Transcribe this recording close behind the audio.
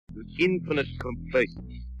infinite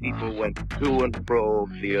complacence, people went to and fro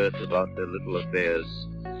over the earth about their little affairs,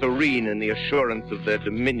 serene in the assurance of their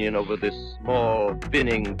dominion over this small,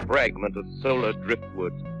 spinning fragment of solar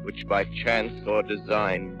driftwood, which by chance or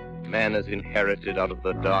design man has inherited out of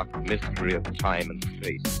the dark mystery of time and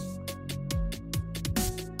space.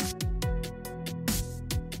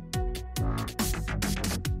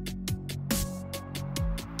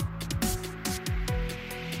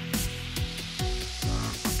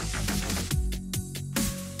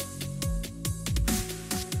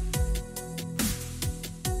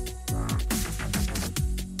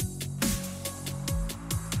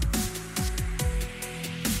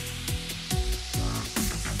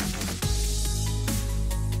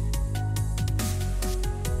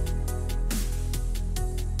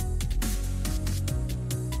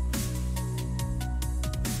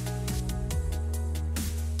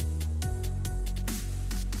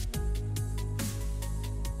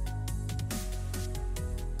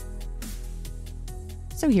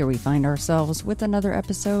 So here we find ourselves with another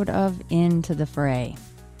episode of Into the Fray.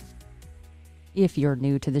 If you're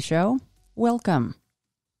new to the show, welcome.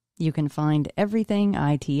 You can find everything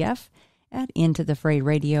ITF at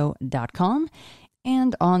intothefrayradio.com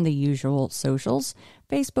and on the usual socials,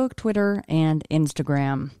 Facebook, Twitter, and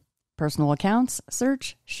Instagram. Personal accounts,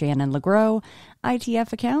 search Shannon LeGros.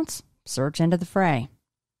 ITF accounts, search Into the Fray.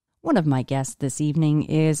 One of my guests this evening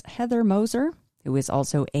is Heather Moser, who is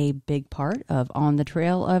also a big part of On the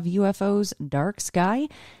Trail of UFO's Dark Sky,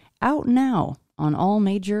 out now on all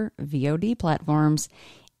major VOD platforms,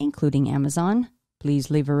 including Amazon. Please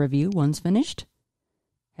leave a review once finished.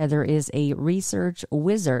 Heather is a research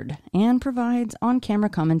wizard and provides on-camera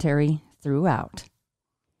commentary throughout.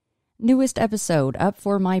 Newest episode up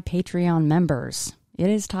for my Patreon members. It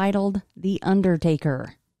is titled The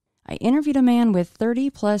Undertaker. I interviewed a man with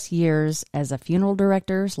 30 plus years as a funeral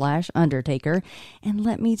director / undertaker, and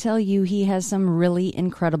let me tell you, he has some really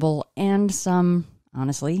incredible and some,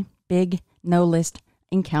 honestly, big no-list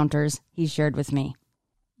encounters he shared with me.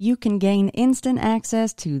 You can gain instant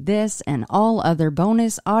access to this and all other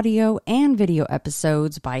bonus audio and video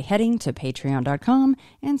episodes by heading to patreon.com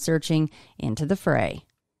and searching Into the Fray.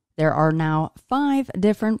 There are now 5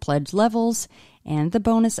 different pledge levels, and the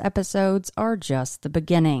bonus episodes are just the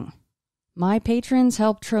beginning. My patrons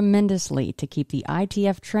help tremendously to keep the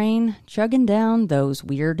ITF train chugging down those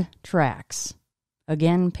weird tracks.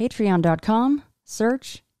 Again, patreon.com,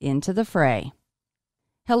 search Into the Fray.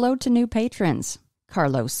 Hello to new patrons: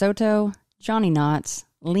 Carlos Soto, Johnny Knotts,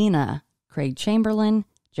 Lena, Craig Chamberlain,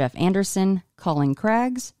 Jeff Anderson, Colin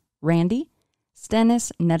Craggs, Randy,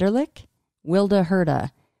 Stennis Netterlich, Wilda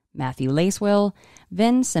Herda, Matthew Lacewell,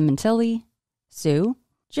 Vin Cementilli, Sue,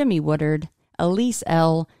 Jimmy Woodard, Elise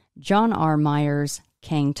L., John R. Myers,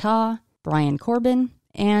 Kang Ta, Brian Corbin,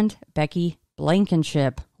 and Becky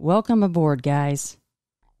Blankenship. Welcome aboard, guys.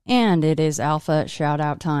 And it is Alpha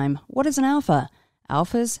shout-out time. What is an Alpha?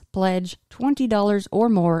 Alphas pledge $20 or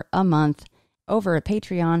more a month over at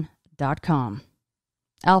patreon.com.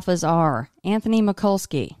 Alphas are Anthony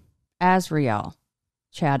Mikulski, Azriel,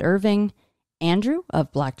 Chad Irving, Andrew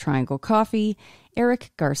of Black Triangle Coffee,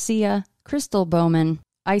 Eric Garcia, Crystal Bowman,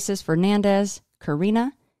 Isis Fernandez,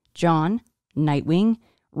 Karina, John, Nightwing,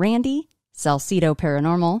 Randy, Salcedo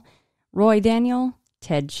Paranormal, Roy Daniel,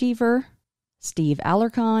 Ted Cheever, Steve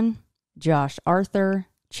Alarcon, Josh Arthur,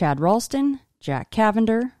 Chad Ralston, Jack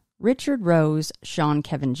Cavender, Richard Rose, Sean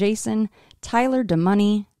Kevin Jason, Tyler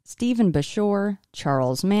DeMoney, Stephen Bashore,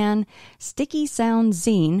 Charles Mann, Sticky Sound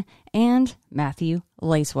Zine, and Matthew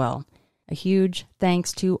Lacewell. A huge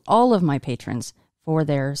thanks to all of my patrons for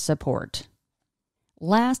their support.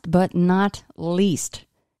 Last but not least,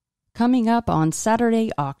 coming up on Saturday,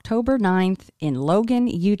 October 9th in Logan,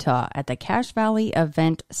 Utah at the Cache Valley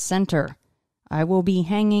Event Center. I will be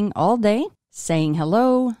hanging all day, saying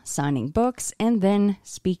hello, signing books, and then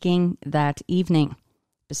speaking that evening.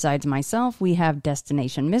 Besides myself, we have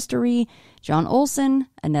Destination Mystery, John Olson,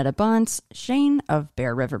 Annetta Bunce, Shane of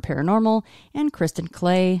Bear River Paranormal, and Kristen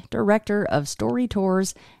Clay, Director of Story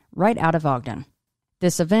Tours, right out of Ogden.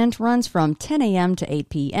 This event runs from 10 a.m. to 8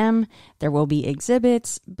 p.m. There will be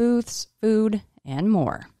exhibits, booths, food, and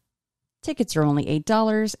more. Tickets are only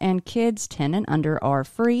 $8, and kids 10 and under are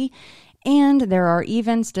free. And there are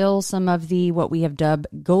even still some of the what we have dubbed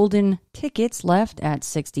golden tickets left at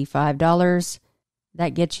 $65.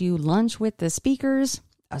 That gets you lunch with the speakers,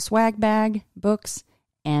 a swag bag, books,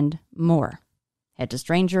 and more. Head to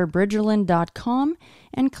strangerbridgerland.com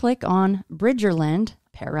and click on Bridgerland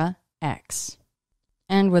Para X.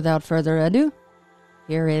 And without further ado,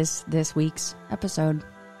 here is this week's episode.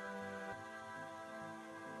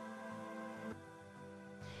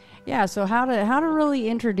 Yeah, so how to really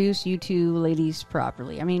introduce you two ladies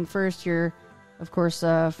properly. I mean, first, you're, of course,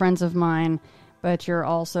 friends of mine, but you're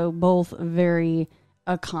also both very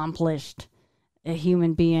accomplished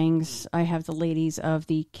human beings. I have the ladies of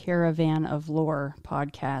the Caravan of Lore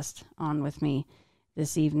podcast on with me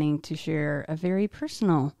this evening to share a very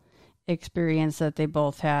personal experience that they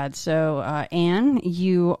both had. So, Anne,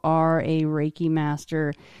 you are a Reiki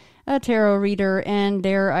master, a tarot reader, and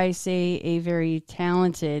dare I say, a very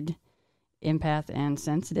talented empath and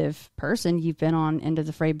sensitive person. You've been on Into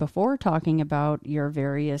the Fray before talking about your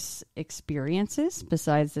various experiences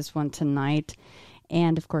besides this one tonight.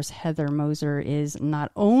 And of course, Heather Moser is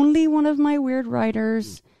not only one of my weird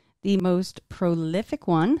writers, the most prolific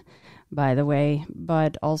one, by the way,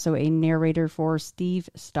 but also a narrator for Steve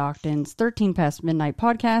Stockton's 13 Past Midnight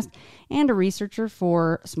podcast and a researcher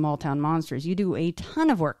for Small Town Monsters. You do a ton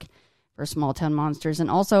of work for Small Town Monsters and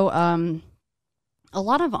also a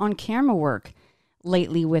lot of on-camera work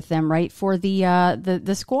lately with them, right? For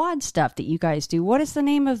the squad stuff that you guys do. What is the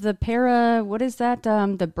name of the what is that,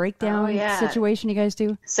 the breakdown situation you guys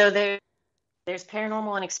do? So there's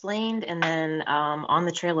Paranormal Unexplained, and then On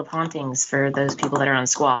the Trail of Hauntings for those people that are on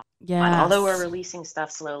Squad. Yeah. Although we're releasing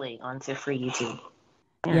stuff slowly onto free YouTube.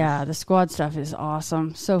 Yeah, the Squad stuff is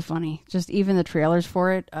awesome. So funny. Just even the trailers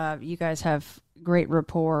for it. You guys have great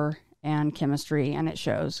rapport and chemistry, and it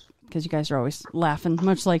shows because you guys are always laughing,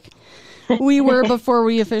 much like we were before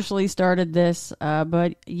we officially started this.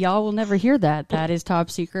 But y'all will never hear that. That is top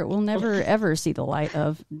secret. We'll never, ever see the light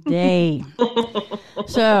of day.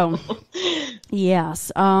 So,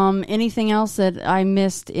 yes. Anything else that I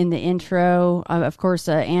missed in the intro? Of course,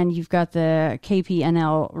 Anne, you've got the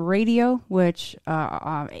KPNL radio, which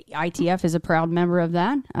ITF is a proud member of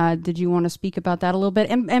that. Did you want to speak about that a little bit?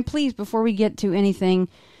 And please, before we get to anything,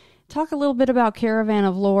 talk a little bit about Caravan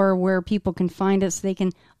of Lore, where people can find it so they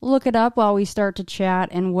can look it up while we start to chat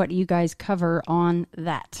and what you guys cover on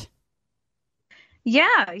that.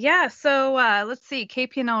 Yeah. So let's see.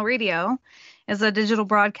 KPNL Radio is a digital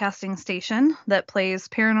broadcasting station that plays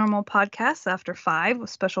paranormal podcasts after 5 with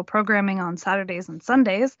special programming on Saturdays and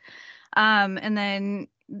Sundays. And then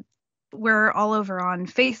we're all over on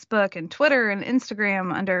Facebook and Twitter and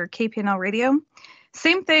Instagram under KPNL Radio.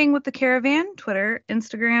 Same thing with the Caravan, Twitter,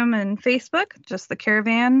 Instagram, and Facebook, just the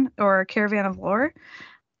Caravan or Caravan of Lore.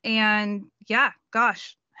 And yeah,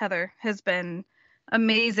 gosh, Heather has been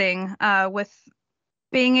amazing with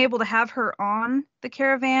being able to have her on the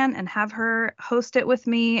Caravan and have her host it with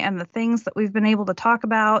me and the things that we've been able to talk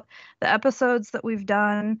about, the episodes that we've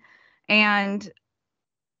done, and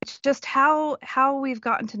it's just how we've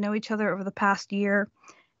gotten to know each other over the past year.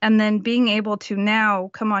 And then being able to now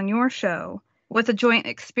come on your show with a joint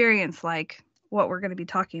experience like what we're going to be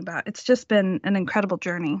talking about. It's just been an incredible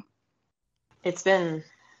journey. It's been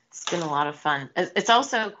a lot of fun. It's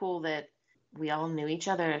also cool that we all knew each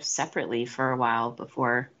other separately for a while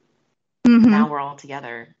before. Now we're all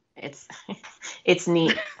together. It's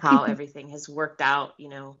neat how everything has worked out,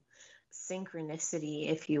 synchronicity,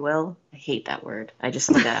 if you will. I hate that word. I just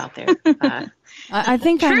threw that out there. I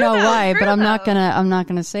think I know why, but I'm not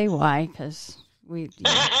gonna say why because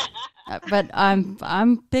but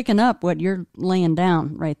I'm picking up what you're laying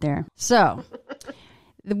down right there. So,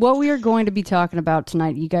 what we are going to be talking about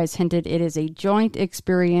tonight, you guys hinted it is a joint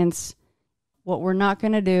experience. What we're not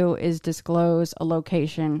going to do is disclose a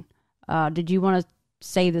location. Did you want to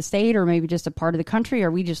say the state or maybe just a part of the country? Or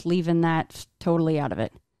are we just leaving that totally out of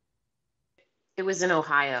it? It was in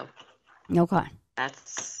Ohio. Okay.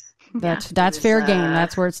 That's fair game.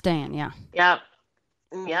 That's where it's staying. Yeah.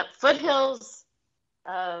 Yep. Foothills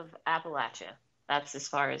of Appalachia. That's as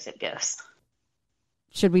far as it goes.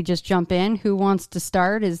 Should we just jump in? Who wants to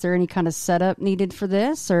start? Is there any kind of setup needed for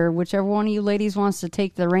this? Or whichever one of you ladies wants to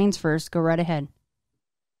take the reins first, go right ahead.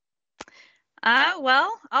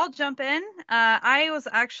 Well, I'll jump in.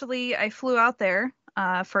 I flew out there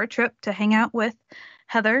for a trip to hang out with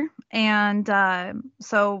Heather. And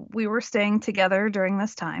so we were staying together during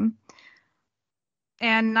this time.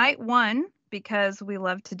 And night 1, because we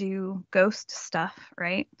love to do ghost stuff,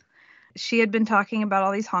 right? She had been talking about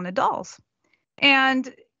all these haunted dolls.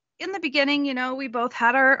 And in the beginning, we both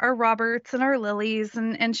had our Roberts and our Lilies,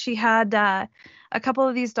 and she had a couple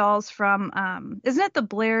of these dolls from, isn't it the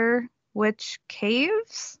Blair Witch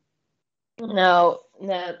Caves? No,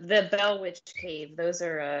 the Bell Witch Cave. Those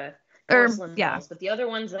are porcelain dolls. But the other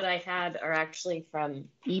ones that I had are actually from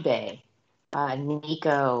eBay.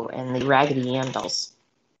 Nico and the Raggedy Ann dolls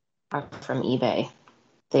are from eBay.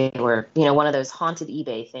 They were, one of those haunted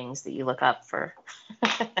eBay things that you look up for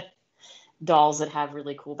dolls that have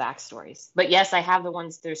really cool backstories. But yes, I have the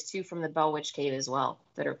ones. There's 2 from the Bell Witch Cave as well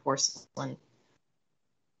that are porcelain.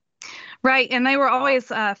 Right, and they were always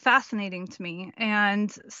fascinating to me.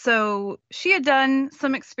 And so she had done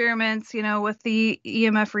some experiments, with the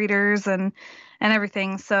EMF readers and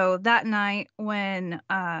everything. So that night when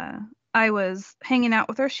I was hanging out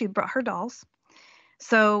with her, she brought her dolls.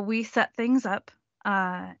 So we set things up,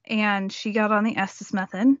 and she got on the Estes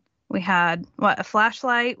method. We had a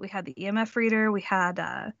flashlight. We had the EMF reader. We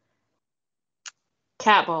had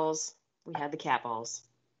cat balls. We had the cat balls.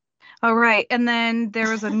 Oh, right. And then there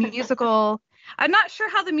was a musical. I'm not sure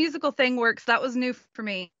how the musical thing works. That was new for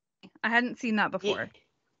me. I hadn't seen that before.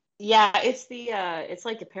 Yeah, it's it's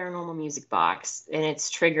like a paranormal music box, and it's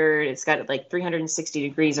triggered. It's got like 360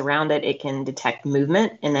 degrees around it. It can detect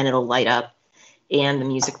movement, and then it'll light up, and the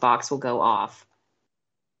music box will go off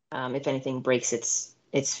if anything breaks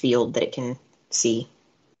its field that it can see.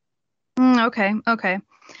 Okay.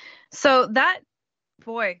 So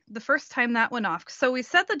the first time that went off. So we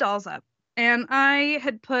set the dolls up, and I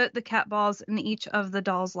had put the cat balls in each of the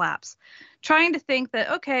dolls' laps, trying to think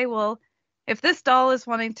that, okay, well, if this doll is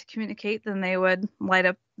wanting to communicate, then they would light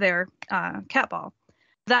up their cat ball.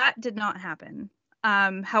 That did not happen.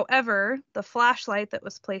 However, the flashlight that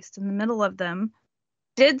was placed in the middle of them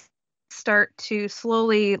did start to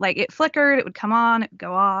slowly, like, it flickered, it would come on, it would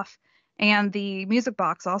go off, and the music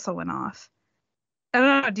box also went off. I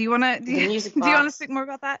don't know. Do you want to speak more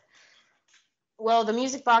about that? Well, the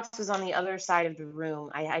music box was on the other side of the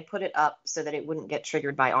room. I put it up so that it wouldn't get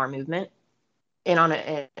triggered by our movement, and on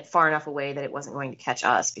it far enough away that it wasn't going to catch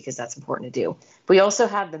us, because that's important to do. We also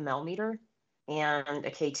had the Mel meter and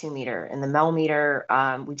a K2 meter. And the Mel meter,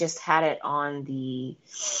 we just had it on the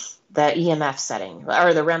EMF setting,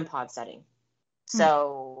 or the REM pod setting.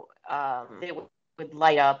 So it would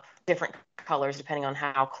light up different colors depending on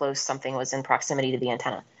how close something was in proximity to the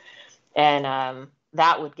antenna. And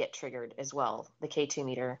that would get triggered as well. The K2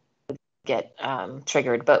 meter would get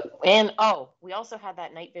triggered. We also had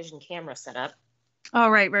that night vision camera set up. Oh,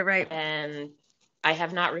 right. And I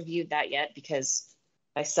have not reviewed that yet because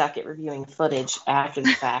I suck at reviewing footage after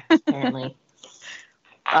the fact, apparently.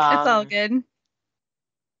 It's all good.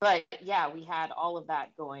 But yeah, we had all of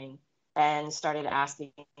that going and started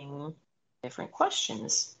asking different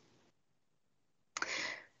questions.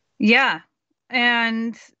 Yeah.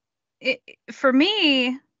 And for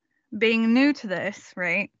me, being new to this,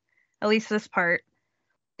 right, at least this part,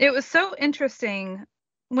 it was so interesting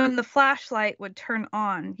when the flashlight would turn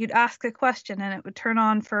on. You'd ask a question and it would turn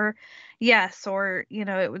on for yes, or,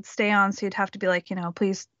 it would stay on. So you'd have to be like,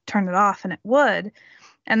 please turn it off, and it would.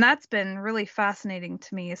 And that's been really fascinating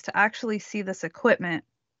to me, is to actually see this equipment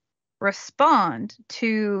respond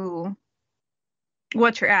to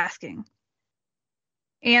what you're asking.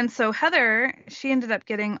 And so Heather, she ended up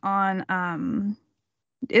getting on,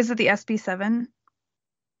 is it the SB7?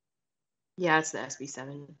 Yeah, it's the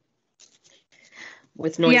SB7.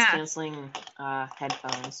 With noise canceling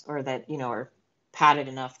headphones, or that, are padded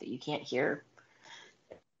enough that you can't hear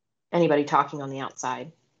anybody talking on the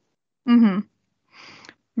outside. Mm-hmm.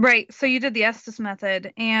 Right. So you did the Estes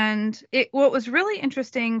method, and what was really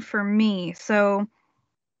interesting for me, so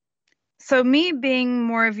me being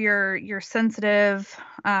more of your sensitive,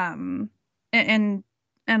 and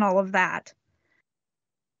all of that,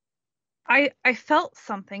 I felt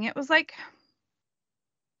something. It was like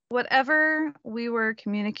whatever we were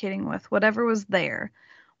communicating with, whatever was there,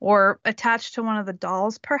 or attached to one of the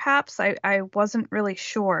dolls, perhaps. I wasn't really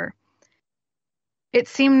sure. It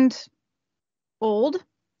seemed old.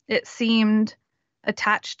 It seemed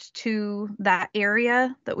attached to that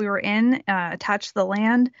area that we were in, attached to the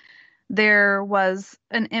land. There was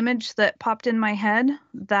an image that popped in my head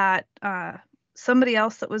that somebody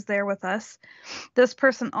else that was there with us, this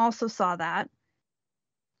person also saw that.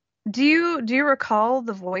 Do you recall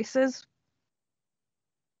the voices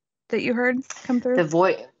that you heard come through? The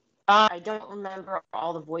voice. I don't remember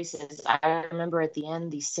all the voices. I remember at the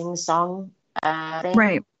end the sing-song thing.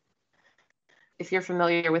 Right. If you're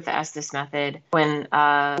familiar with the Estes method, when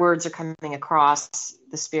words are coming across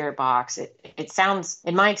the spirit box, it sounds,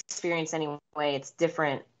 in my experience anyway, it's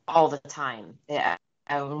different all the time. Yeah.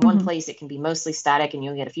 In one place, it can be mostly static and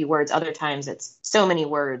you'll get a few words. Other times, it's so many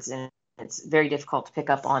words and it's very difficult to pick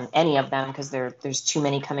up on any of them because there's too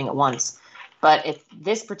many coming at once. But at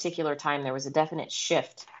this particular time, there was a definite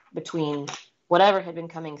shift between whatever had been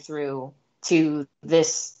coming through to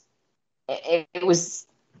this. It was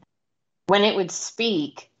when it would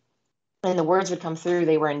speak and the words would come through,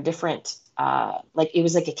 they were in different, it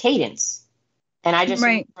was like a cadence. And I just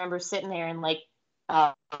remember sitting there and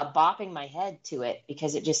bopping my head to it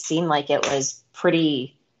because it just seemed like it was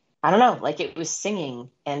pretty, I don't know, like it was singing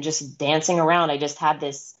and just dancing around. I just had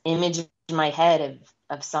this image in my head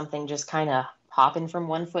of something just kind of hopping from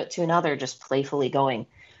one foot to another, just playfully going.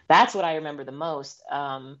 That's what I remember the most.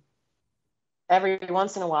 Every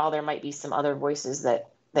once in a while, there might be some other voices that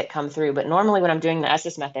come through, but normally when I'm doing the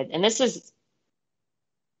Estes method, and this is,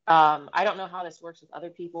 I don't know how this works with other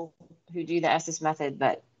people who do the Estes method,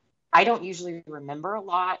 but I don't usually remember a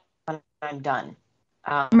lot when I'm done.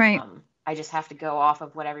 Right. I just have to go off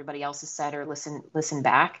of what everybody else has said or listen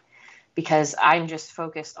back, because I'm just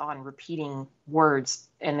focused on repeating words,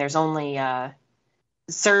 and there's only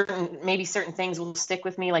certain things will stick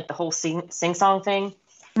with me, like the whole sing-song thing.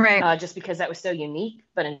 Right. Just because that was so unique.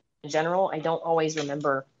 But in general, I don't always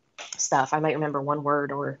remember stuff. I might remember one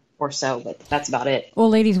word or so, but that's about it. Well,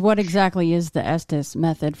 ladies, what exactly is the Estes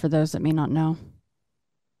method for those that may not know?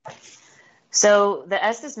 So the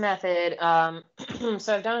Estes method,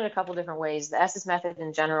 so I've done it a couple different ways. The Estes method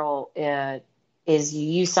in general is you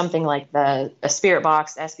use something like a spirit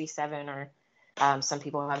box, SB7, or some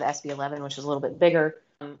people have the SB11, which is a little bit bigger.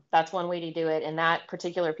 That's one way to do it. And that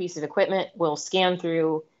particular piece of equipment will scan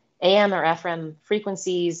through AM or FM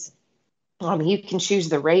frequencies. You can choose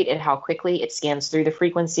the rate and how quickly it scans through the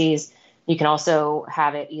frequencies. You can also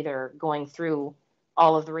have it either going through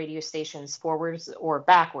all of the radio stations forwards or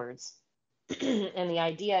backwards. And the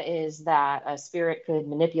idea is that a spirit could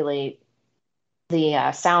manipulate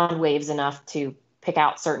the sound waves enough to pick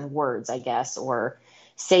out certain words, I guess, or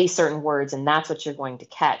say certain words. And that's what you're going to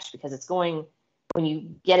catch, because it's going, when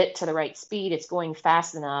you get it to the right speed, it's going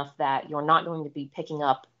fast enough that you're not going to be picking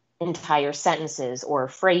up entire sentences or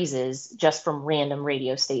phrases just from random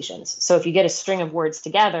radio stations. So if you get a string of words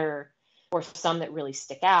together, or some that really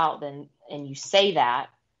stick out, then, and you say that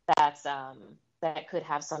could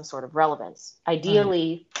have some sort of relevance.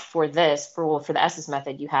 Ideally, for the Estes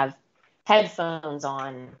method, you have headphones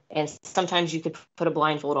on, and sometimes you could put a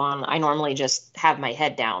blindfold on. I normally just have my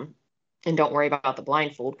head down and don't worry about the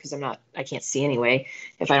blindfold, because I can't see anyway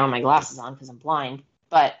if I don't have my glasses on because I'm blind.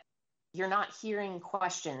 But you're not hearing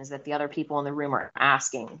questions that the other people in the room are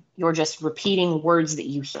asking. You're just repeating words that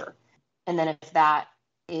you hear. And then if that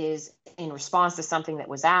is in response to something that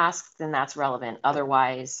was asked, then that's relevant.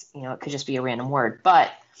 Otherwise, it could just be a random word.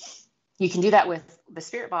 But you can do that with the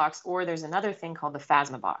spirit box, or there's another thing called the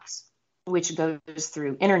Phasma box, which goes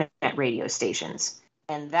through internet radio stations.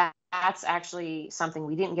 And that's actually something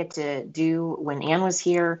we didn't get to do when Anne was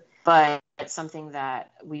here, but it's something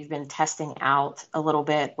that we've been testing out a little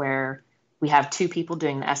bit, where we have two people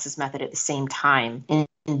doing the Estes method at the same time in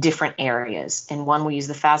different areas. And one will use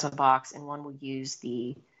the Phasma box, and one will use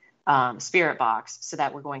the spirit box, so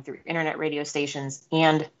that we're going through internet radio stations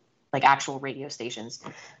and like actual radio stations,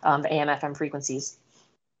 the AM, FM frequencies,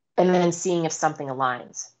 and then seeing if something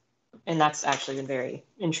aligns. And that's actually been very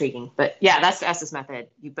intriguing. But yeah, that's the Estes method.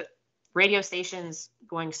 You put radio stations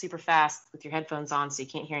going super fast with your headphones on so you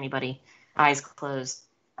can't hear anybody, eyes closed,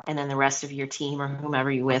 and then the rest of your team or whomever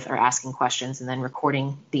you're with are asking questions and then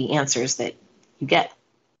recording the answers that you get.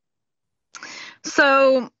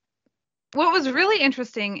 So what was really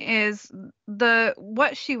interesting is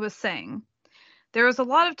what she was saying. There was a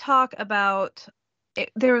lot of talk about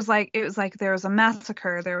it was like there was a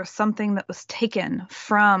massacre. There was something that was taken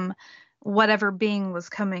from whatever being was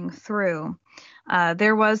coming through.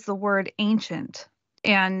 There was the word ancient.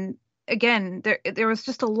 And again, there was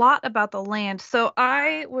just a lot about the land. So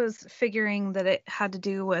I was figuring that it had to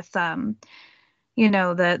do with, the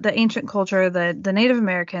ancient culture, the Native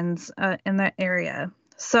Americans in that area.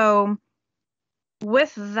 So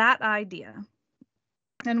with that idea,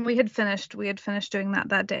 and we had finished doing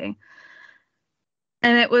that day.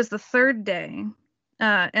 And it was the third day,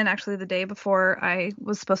 and actually the day before I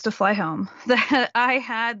was supposed to fly home, that I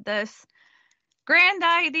had this grand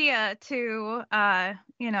idea to,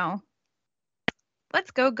 let's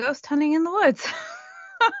go ghost hunting in the woods.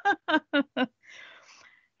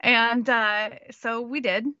 And so we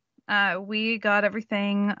did. We got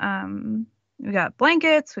everything. We got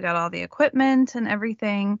blankets. We got all the equipment and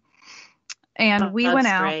everything. And we went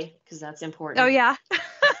out. Because that's important. Oh, yeah.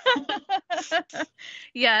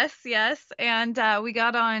 Yes. And we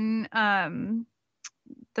got on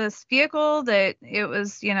this vehicle that it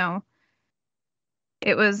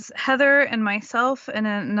was Heather and myself and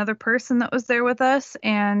another person that was there with us.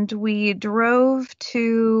 And we drove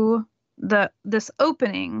to this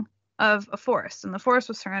opening of a forest. And the forest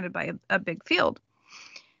was surrounded by a big field.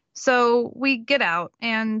 So we get out,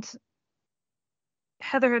 and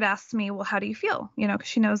Heather had asked me, well, how do you feel? Because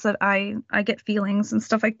she knows that I get feelings and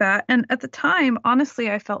stuff like that. And at the time,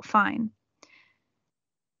 honestly, I felt fine.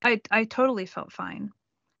 I totally felt fine.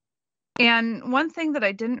 And one thing that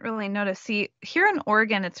I didn't really notice, see, here in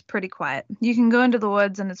Oregon, it's pretty quiet. You can go into the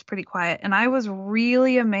woods and it's pretty quiet. And I was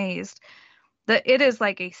really amazed that it is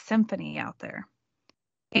like a symphony out there.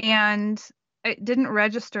 And it didn't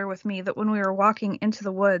register with me that when we were walking into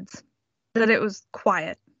the woods, that it was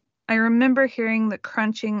quiet. I remember hearing the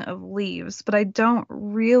crunching of leaves, but I don't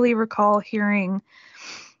really recall hearing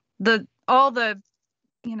all the,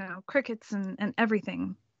 crickets and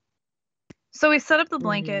everything. So we set up the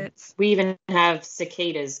blankets. We even have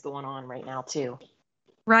cicadas going on right now too.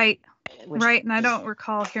 Right. Right. And I don't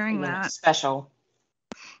recall hearing that. Special.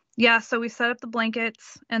 Yeah. So we set up the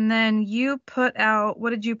blankets, and then you put out, what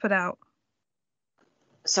did you put out?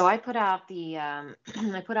 So I put out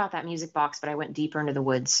that music box, but I went deeper into the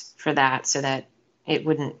woods for that so that it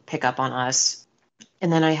wouldn't pick up on us.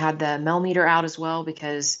 And then I had the millimeter out as well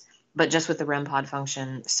but just with the REM pod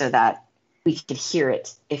function so that we could hear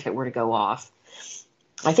it if it were to go off.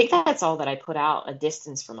 I think that's all that I put out a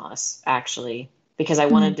distance from us, actually, because I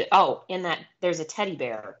wanted to, in that there's a teddy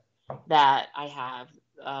bear that I have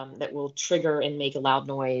that will trigger and make a loud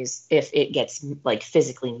noise if it gets like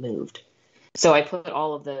physically moved. So I put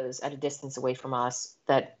all of those at a distance away from us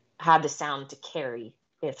that had the sound to carry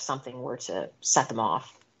if something were to set them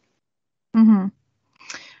off. Mm-hmm.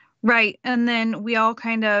 Right. And then we all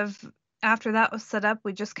kind of, after that was set up,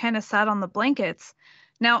 we just kind of sat on the blankets.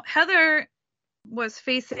 Now, Heather was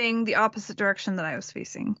facing the opposite direction that I was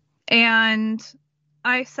facing. And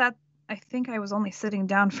I think I was only sitting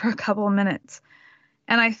down for a couple of minutes.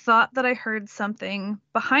 And I thought that I heard something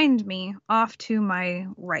behind me off to my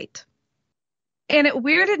right. And it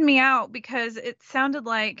weirded me out because it sounded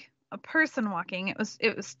like a person walking. It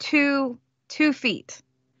was 2 feet.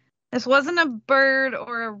 This wasn't a bird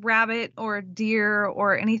or a rabbit or a deer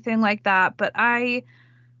or anything like that. But I,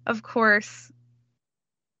 of course,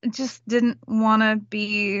 just didn't want to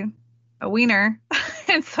be a wiener.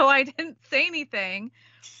 And so I didn't say anything.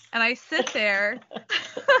 And I sit there.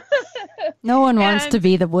 No one wants to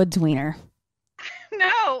be the woods wiener.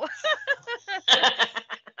 No.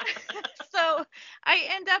 So I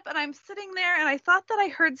end up and I'm sitting there and I thought that I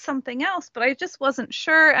heard something else, but I just wasn't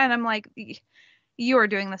sure. And I'm like, you are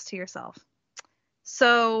doing this to yourself.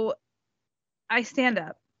 So I stand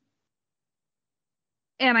up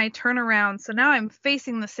and I turn around. So now I'm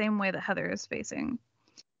facing the same way that Heather is facing.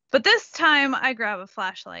 But this time I grab a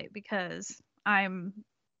flashlight because I'm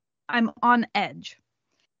on edge.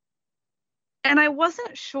 And I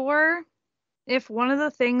wasn't sure if one of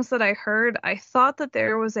the things that I heard, I thought that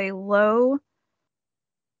there was a low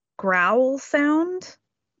growl sound.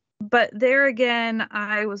 But there again,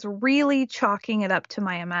 I was really chalking it up to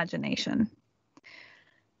my imagination.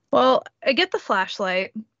 Well, I get the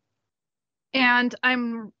flashlight and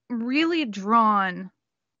I'm really drawn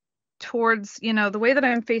towards, the way that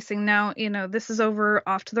I'm facing now, this is over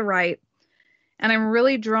off to the right. And I'm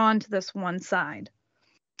really drawn to this one side.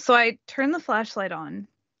 So I turn the flashlight on.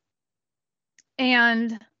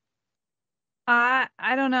 And I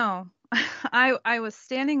don't know. I was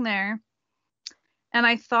standing there. And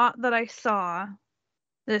I thought that I saw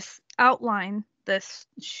this outline, this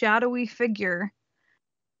shadowy figure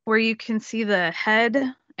where you can see the head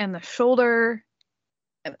and the shoulder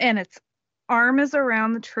and its arm is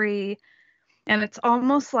around the tree. And it's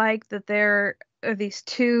almost like that there are these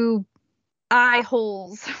 2 eye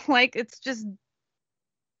holes. Like it's just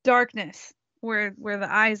darkness where the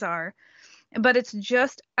eyes are. But it's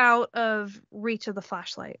just out of reach of the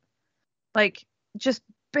flashlight. Like just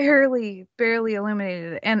barely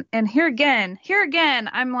illuminated. And here again,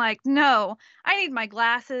 I'm like, no, I need my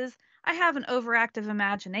glasses. I have an overactive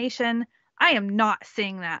imagination. I am not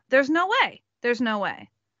seeing that. There's no way.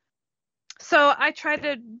 So I tried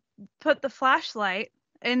to put the flashlight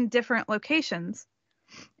in different locations.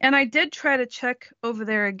 And I did try to check over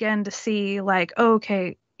there again to see like,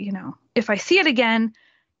 okay, if I see it again,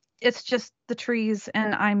 it's just the trees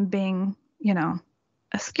and I'm being, a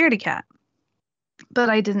scaredy cat.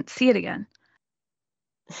 But I didn't see it again.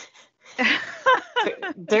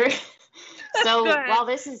 So while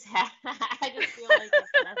this is I just feel like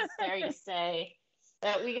it's necessary to say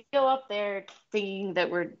that we go up there thinking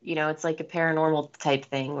that we're, it's like a paranormal type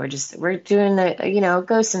thing. We're doing a,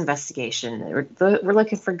 ghost investigation. We're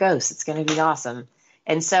looking for ghosts. It's going to be awesome.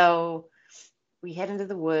 And so we head into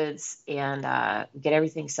the woods and get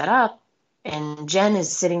everything set up. And Jen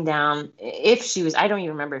is sitting down. I don't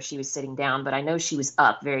even remember if she was sitting down, but I know she was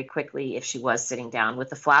up very quickly if she was sitting down with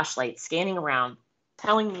the flashlight, scanning around,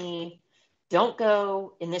 telling me, don't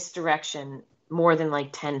go in this direction more than like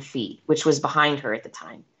 10 feet, which was behind her at the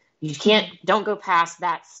time. Don't go past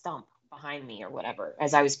that stump behind me or whatever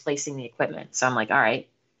as I was placing the equipment. So I'm like, all right,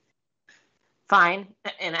 fine.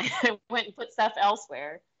 And I went and put stuff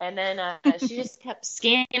elsewhere. And then she just kept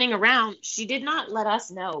scanning around. She did not let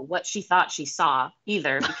us know what she thought she saw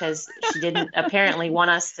either, because she didn't apparently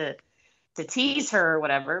want us to tease her or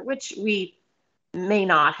whatever, which we may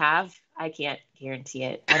not have. I can't guarantee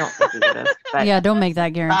it. I don't think we would have. But yeah, don't make that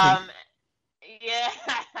guarantee. Yeah.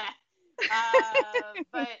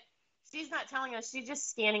 But she's not telling us. She's just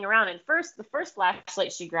scanning around. And the first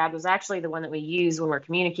flashlight she grabbed was actually the one that we use when we're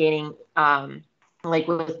communicating, like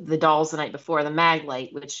with the dolls the night before, the mag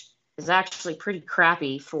light, which is actually pretty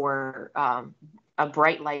crappy for a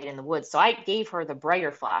bright light in the woods. So I gave her the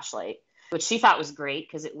brighter flashlight, which she thought was great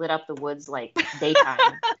because it lit up the woods like daytime.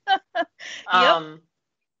 Yep.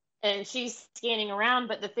 And she's scanning around.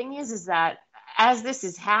 But the thing is that as this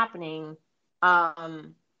is happening,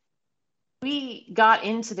 we got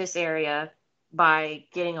into this area by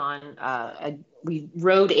getting on, we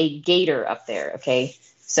rode a gator up there. Okay.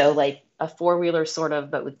 So like a 4-wheeler sort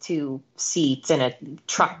of, but with 2 seats and a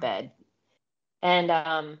truck bed.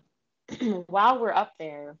 And while we're up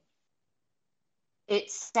there,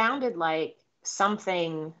 it sounded like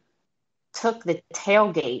something took the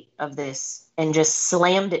tailgate of this and just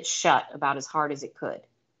slammed it shut about as hard as it could.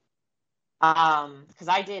 Because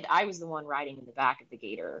I was the one riding in the back of the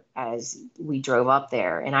gator as we drove up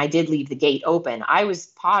there, and I did leave the gate open. I was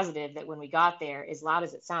positive that when we got there, as loud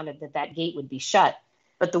as it sounded, that gate would be shut.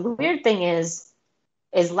 But the weird thing is,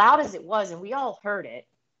 as loud as it was, and we all heard it,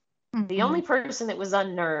 the only person that was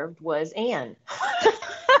unnerved was Anne.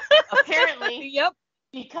 Apparently, yep,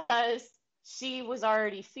 because she was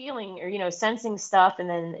already feeling or sensing stuff, and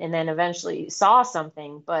then eventually saw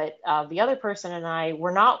something. But the other person and I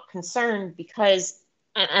were not concerned because,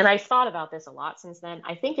 and I thought about this a lot since then.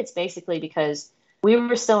 I think it's basically because we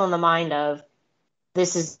were still in the mind of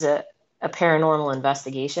this is a paranormal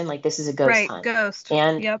investigation, like this is a ghost hunt. Ghost.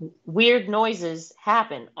 And yep. Weird noises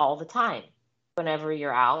happen all the time whenever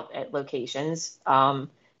you're out at locations.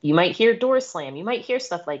 You might hear doors slam, you might hear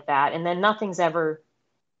stuff like that, and then nothing's ever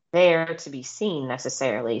there to be seen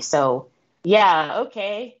necessarily. So yeah,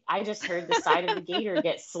 okay, I just heard the side of the gator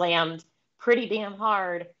get slammed pretty damn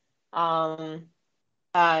hard. Yeah,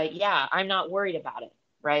 I'm not worried about it,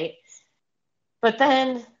 right? But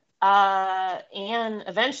then Anne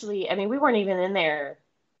eventually, I mean, we weren't even in there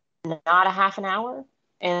not a half an hour,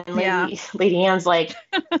 and Lady Anne's like,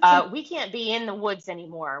 we can't be in the woods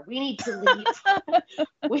anymore, we need to leave.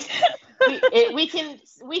 we can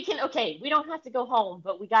okay, we don't have to go home,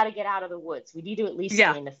 but we got to get out of the woods. We need to at least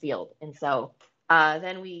stay in the field. And so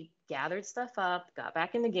then we gathered stuff up, got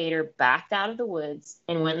back in the gator, backed out of the woods,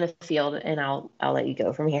 and went in the field. And I'll let you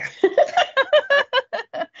go from here.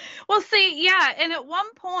 Well, see, yeah, and at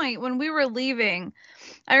one point when we were leaving,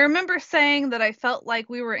 I remember saying that I felt like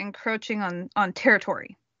we were encroaching on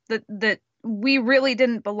territory, that we really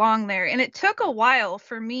didn't belong there. And it took a while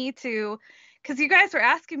for me to, because you guys were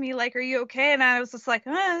asking me, like, are you okay? And I was just like,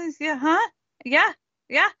 yeah.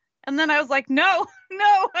 And then I was like, no,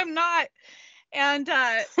 I'm not. And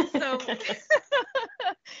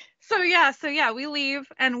so yeah, we leave,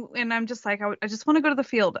 and I'm just like, I just want to go to the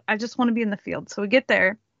field. I just want to be in the field. So we get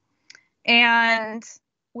there, and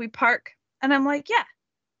we park, and I'm like,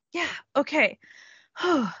 yeah, okay.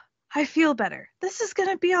 I feel better. This is going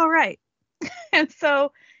to be all right. And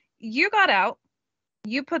so you got out,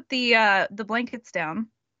 you put the blankets down.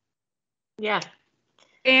 Yeah.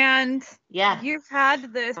 And you've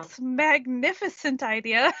had this magnificent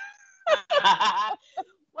idea.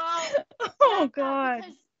 Well, oh God.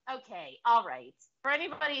 Okay, all right. For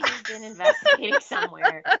anybody who's been investigating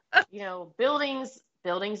somewhere, buildings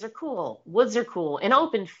are cool, woods are cool, an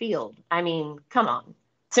open field. I mean, come on.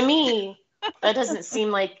 To me, that doesn't seem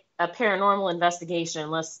like a paranormal investigation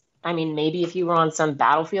unless, I mean, maybe if you were on some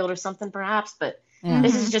battlefield or something, perhaps, but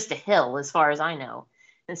this is just a hill as far as I know.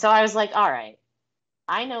 And so I was like, all right,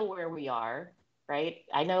 I know where we are, right?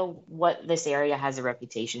 I know what this area has a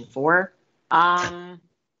reputation for. How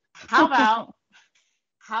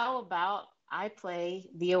about I play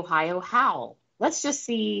the Ohio Howl? Let's just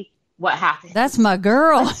see what happens. That's my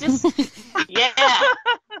girl.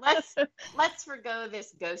 Let's forgo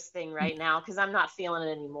this ghost thing right now because I'm not feeling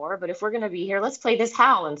it anymore. But if we're gonna be here, let's play this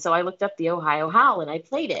howl. And so I looked up the Ohio Howl and I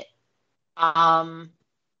played it.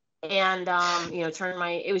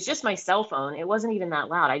 It was just my cell phone. It wasn't even that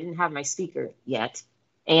loud. I didn't have my speaker yet.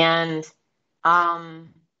 And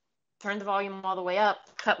turned the volume all the way up,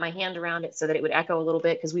 cut my hand around it so that it would echo a little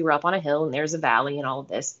bit because we were up on a hill and there's a valley and all of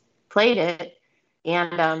this. Played it,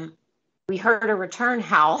 and we heard a return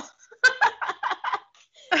howl.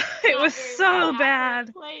 It was so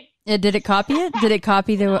bad. Did it copy it? Did it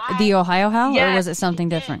copy the Ohio howl, yes, or was it something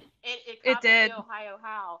different? It did. The Ohio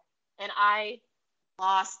howl, and I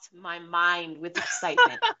lost my mind with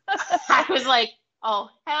excitement. I was like, "Oh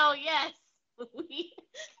hell yes,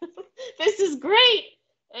 this is great!"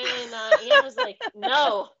 And Anne was like,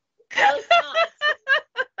 "No, it's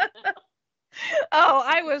not." Oh,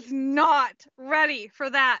 I was not ready for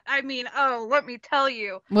that. I mean, let me tell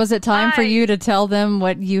you. Was it time for you to tell them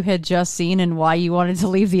what you had just seen and why you wanted to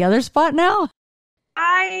leave the other spot now?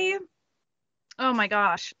 Oh my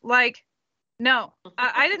gosh. Like, no,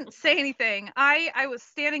 I didn't say anything. I was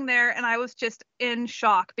standing there and I was just in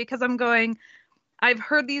shock because I'm going, I've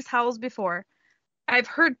heard these howls before. I've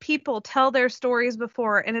heard people tell their stories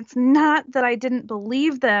before, and it's not that I didn't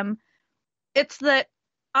believe them. It's that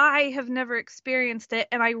I have never experienced it,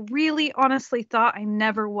 and I really honestly thought I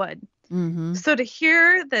never would. Mm-hmm. So to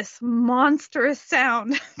hear this monstrous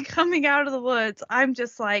sound coming out of the woods, I'm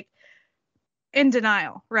just like in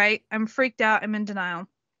denial, right? I'm freaked out. I'm in denial.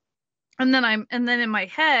 And then in my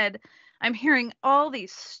head, I'm hearing all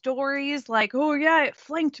these stories like, oh yeah, it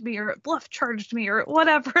flanked me or it bluff charged me or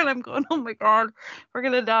whatever. And I'm going, oh my God, we're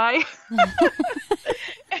going to die.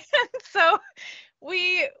 And so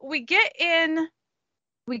we get in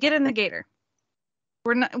the gator.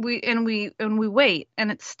 We wait,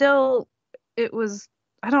 and it was,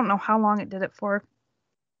 I don't know how long it did it for,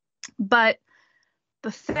 but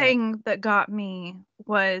the thing that got me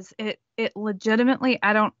was it legitimately,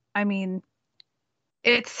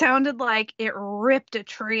 it sounded like it ripped a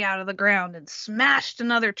tree out of the ground and smashed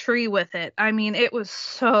another tree with it. I mean, it was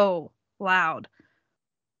so loud.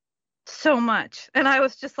 So much. And I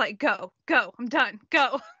was just like, go, I'm done,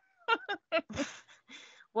 go.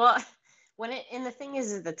 Well, and the thing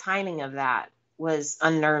is the timing of that was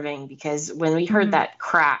unnerving, because when we heard that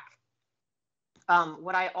crack,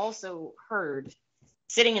 what I also heard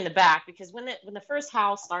sitting in the back, because when the first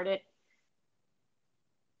howl started,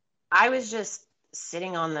 I was just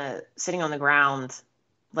sitting on the ground,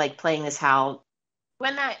 like playing this howl.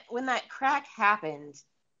 When that crack happened,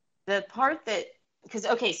 the part that,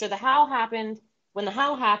 so the howl happened. When the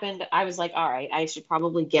howl happened, I was like, all right, I should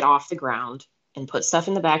probably get off the ground and put stuff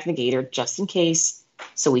in the back of the gator just in case,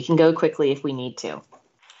 so we can go quickly if we need to.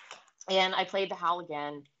 And I played the howl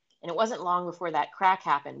again, and it wasn't long before that crack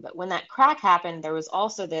happened. But when that crack happened, there was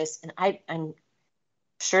also this, and I'm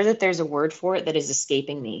sure that there's a word for it that is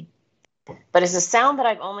escaping me, but it's a sound that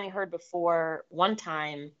I've only heard before one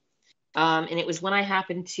time, and it was when I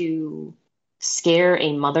happened to scare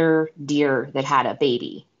a mother deer that had a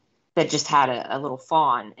baby, that just had a little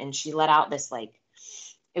fawn, and she let out this, like,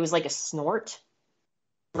 it was like a snort,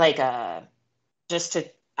 like I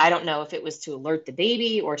don't know if it was to alert the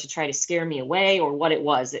baby or to try to scare me away or what it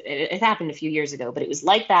was. It happened a few years ago, but it was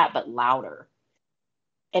like that, but louder.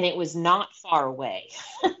 And it was not far away.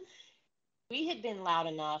 We had been loud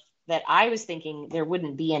enough that I was thinking there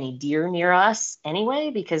wouldn't be any deer near us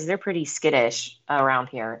anyway, because they're pretty skittish around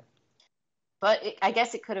here. But I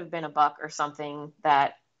guess it could have been a buck or something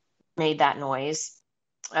that made that noise.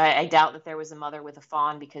 I doubt that there was a mother with a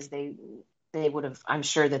fawn, because they would have, I'm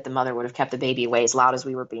sure that the mother would have kept the baby away as loud as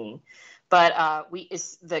we were being. But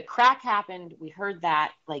the crack happened. We heard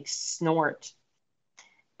that like snort.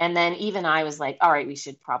 And then even I was like, all right, we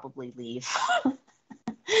should probably leave.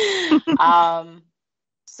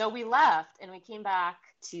 So we left, and we came back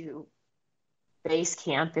to base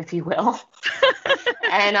camp, if you will.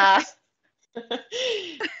 And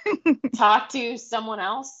talked to someone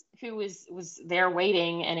else who was there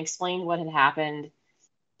waiting, and explained what had happened.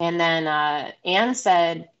 And then Anne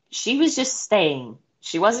said she was just staying.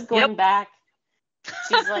 She wasn't going back.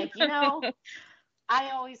 She's like,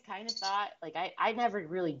 I always kind of thought, like, I never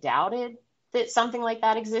really doubted that something like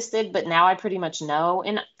that existed, but now I pretty much know,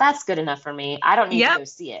 and that's good enough for me. I don't need to go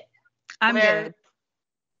see it. I'm good.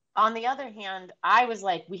 On the other hand, I was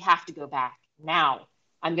like, we have to go back now.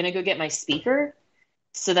 I'm going to go get my speaker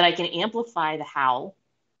so that I can amplify the howl.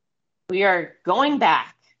 We are going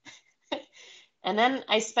back. And then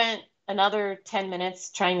I spent another 10 minutes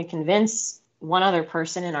trying to convince one other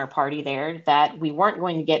person in our party there that we weren't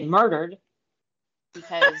going to get murdered,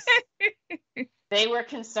 because they were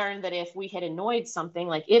concerned that if we had annoyed something,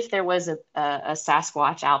 like if there was a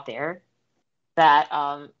Sasquatch out there, that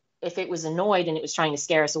if it was annoyed and it was trying to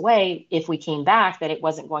scare us away, if we came back, that it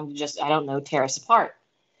wasn't going to just, tear us apart.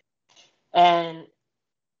 And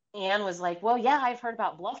Anne was like, well, yeah, I've heard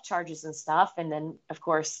about bluff charges and stuff. And then, of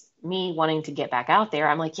course, me wanting to get back out there,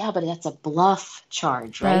 I'm like, yeah, but that's a bluff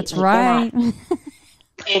charge, right? That's right.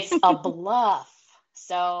 It's a bluff.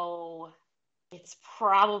 So it's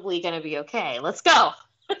probably going to be okay. Let's go.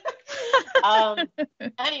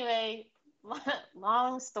 Anyway,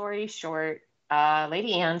 long story short,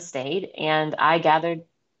 Lady Anne stayed, and I gathered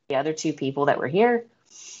the other two people that were here,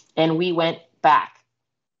 and we went back.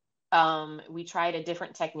 We tried a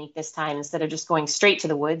different technique this time. Instead of just going straight to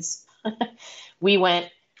the woods, we went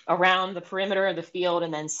around the perimeter of the field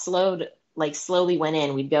and then slowly went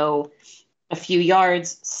in. We'd go a few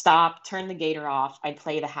yards, stop, turn the gator off. I'd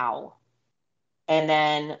play the howl. And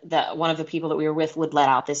then one of the people that we were with would let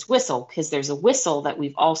out this whistle, because there's a whistle that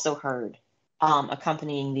we've also heard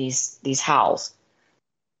accompanying these howls.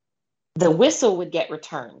 The whistle would get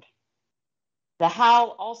returned. The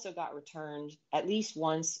howl also got returned at least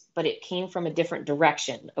once, but it came from a different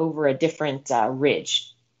direction over a different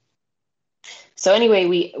ridge. So anyway,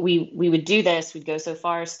 we would do this. We'd go so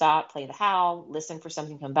far, stop, play the howl, listen for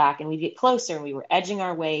something to come back, and we'd get closer, and we were edging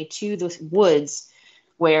our way to the woods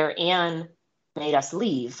where Anne made us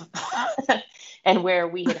leave and where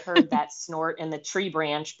we had heard that snort and the tree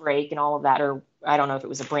branch break and all of that, or I don't know if it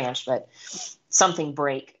was a branch, but something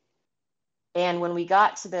break. And when we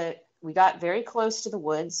got very close to the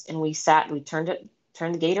woods, and we turned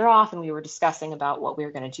the gator off, and we were discussing about what we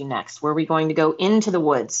were going to do next. Were we going to go into the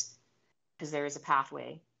woods? Because there is a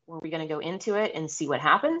pathway. Were we going to go into it and see what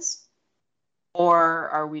happens? Or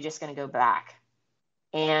are we just going to go back?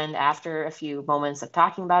 And after a few moments of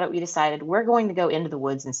talking about it, we decided we're going to go into the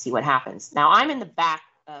woods and see what happens. Now, I'm in the back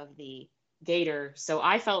of the gator, so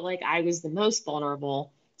I felt like I was the most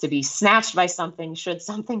vulnerable to be snatched by something should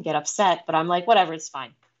something get upset. But I'm like, whatever, it's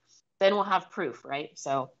fine. Then we'll have proof, right?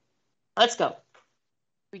 So let's go.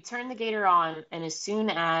 We turned the gator on, and as soon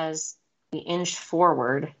as we inched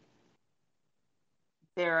forward,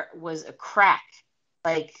 there was a crack.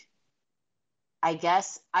 Like, I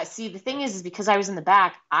guess, the thing is because I was in the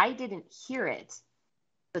back, I didn't hear it.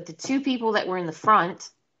 But the two people that were in the front,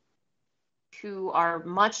 who are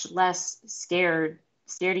much less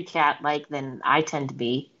scaredy cat like than I tend to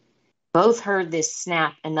be, both heard this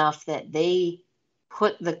snap enough that they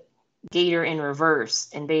put the gator in reverse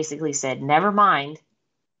and basically said, never mind,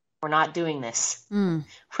 we're not doing this.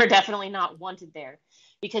 We're definitely not wanted there.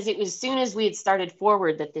 Because it was as soon as we had started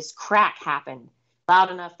forward that this crack happened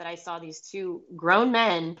loud enough that I saw these two grown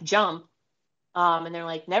men jump, and they're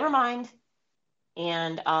like, never mind.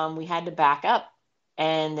 And we had to back up,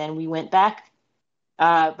 and then we went back.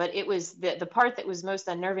 But it was the part that was most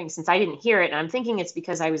unnerving, since I didn't hear it, and I'm thinking it's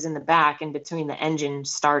because I was in the back and between the engine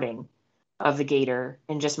starting of the gator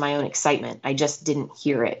and just my own excitement. I just didn't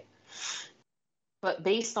hear it. But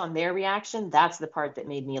based on their reaction, that's the part that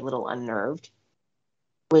made me a little unnerved,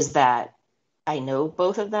 was that I know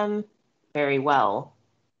both of them very well,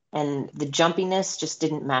 and the jumpiness just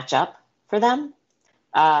didn't match up for them.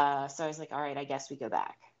 So I was like, all right, I guess we go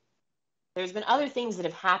back. There's been other things that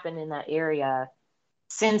have happened in that area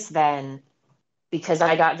since then, because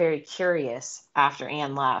I got very curious after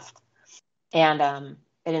Anne left. And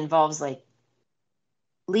it involves like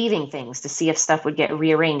leaving things to see if stuff would get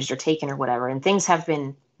rearranged or taken or whatever. And things have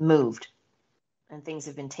been moved and things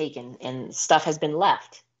have been taken and stuff has been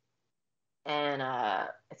left. And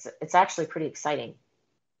it's actually pretty exciting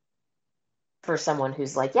for someone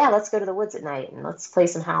who's like, yeah, let's go to the woods at night and let's play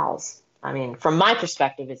some howls. I mean, from my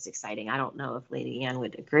perspective, it's exciting. I don't know if Lady Anne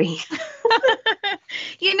would agree.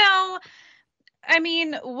 You know, I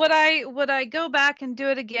mean, would I go back and do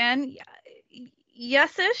it again?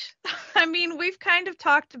 Yes-ish. I mean, we've kind of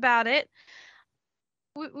talked about it.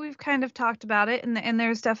 We've kind of talked about it, and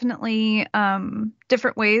there's definitely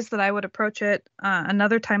different ways that I would approach it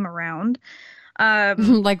another time around.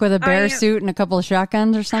 Like with a bear suit and a couple of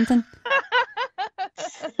shotguns or something?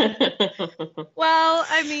 Well,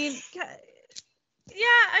 I mean,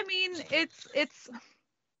 yeah, I mean, it's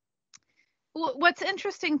what's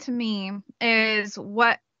interesting to me is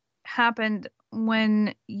what happened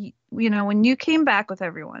when when you came back with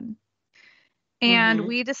everyone, and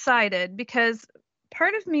we decided, because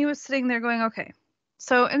part of me was sitting there going, okay,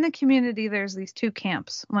 so in the community there's these two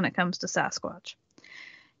camps when it comes to Sasquatch.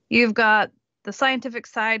 You've got the scientific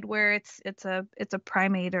side where it's a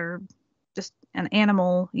primate or just an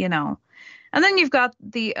animal, and then you've got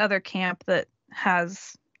the other camp that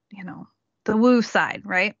has, the woo side,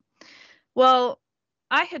 right? Well,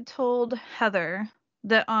 I had told Heather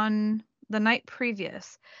that on the night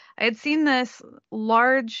previous, I had seen this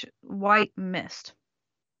large white mist,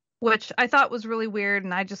 which I thought was really weird,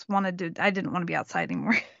 and I didn't want to be outside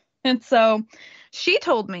anymore. And so she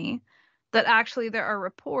told me that actually there are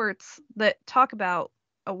reports that talk about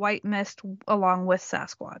a white mist along with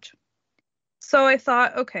Sasquatch. So I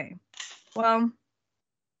thought, okay, well,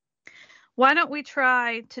 why don't we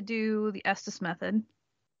try to do the Estes method?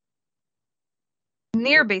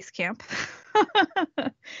 near base camp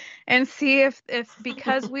and see if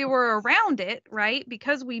because we were around it, right?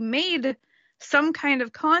 Because we made some kind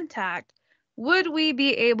of contact, would we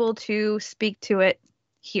be able to speak to it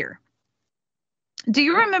here? Do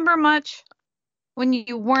you remember much when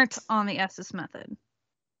you weren't on the Estes method?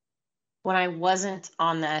 When I wasn't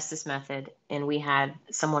on the Estes method and we had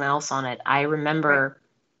someone else on it, I remember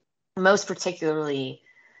most particularly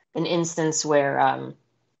an instance where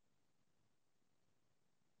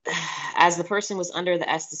as the person was under the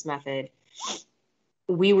Estes method,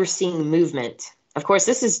 we were seeing movement. Of course,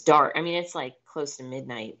 this is dark. I mean, it's like close to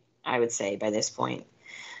midnight, I would say, by this point.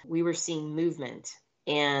 We were seeing movement.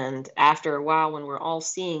 And after a while, when we're all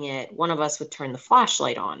seeing it, one of us would turn the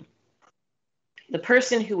flashlight on. The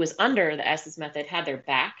person who was under the Estes method had their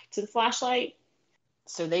back to the flashlight,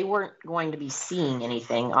 so they weren't going to be seeing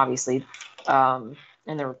anything, obviously. And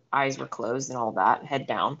their eyes were closed and all that, head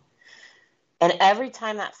down. And every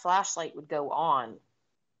time that flashlight would go on,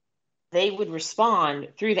 they would respond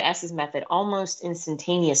through the Estes method almost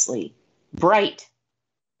instantaneously, bright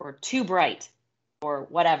or too bright or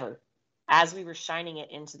whatever, as we were shining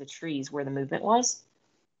it into the trees where the movement was.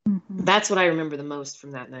 Mm-hmm. That's what I remember the most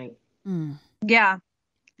from that night. Mm. Yeah.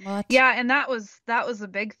 What? Yeah, and that was a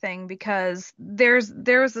big thing, because there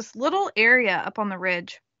was this little area up on the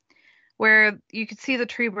ridge where you could see the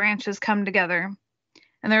tree branches come together,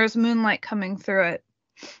 and there was moonlight coming through it.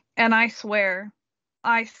 And I swear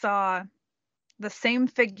I saw the same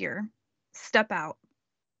figure step out.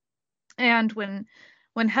 And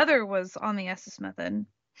when Heather was on the Estes method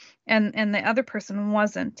and the other person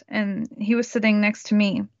wasn't, and he was sitting next to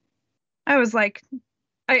me, I was like,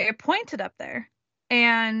 I pointed up there,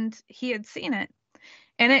 and he had seen it,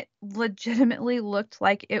 and it legitimately looked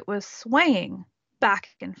like it was swaying back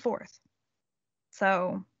and forth.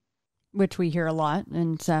 So, which we hear a lot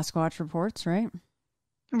in Sasquatch reports, right?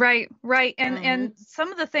 Right. And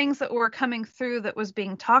some of the things that were coming through that was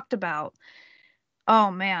being talked about,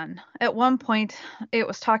 oh man, at one point it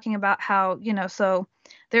was talking about how, so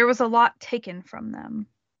there was a lot taken from them.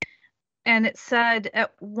 And it said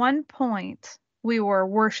at one point we were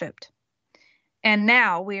worshipped, and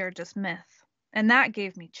now we are just myth. And that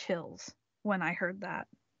gave me chills when I heard that.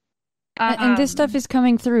 And this stuff is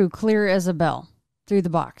coming through clear as a bell through the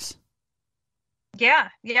box. Yeah,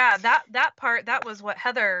 that part, that was what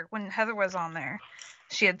when Heather was on there,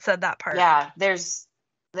 she had said that part. Yeah, there's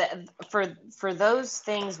for those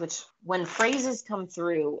things which, when phrases come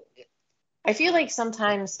through, I feel like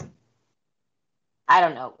sometimes, I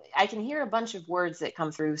don't know, I can hear a bunch of words that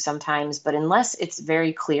come through sometimes, but unless it's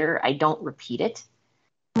very clear, I don't repeat it.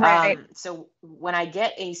 Right. So when I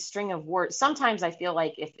get a string of words, sometimes I feel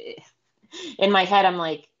like in my head, I'm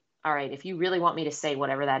like, all right, if you really want me to say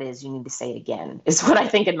whatever that is, you need to say it again, is what I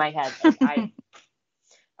think in my head. Like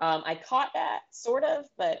I caught that sort of,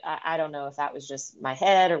 but I don't know if that was just my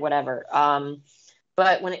head or whatever.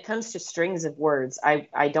 But when it comes to strings of words,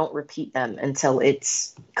 I don't repeat them until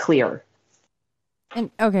it's clear.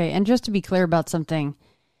 And just to be clear about something,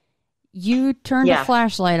 you turned a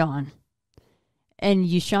flashlight on and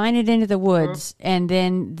you shine it into the woods, and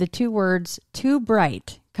then the two words, too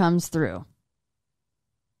bright, comes through.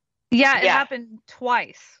 Yeah, it happened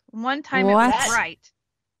twice. One time it was bright.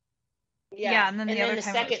 Yeah, and then the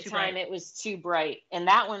second time it was too bright. And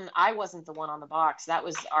that one, I wasn't the one on the box. That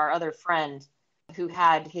was our other friend who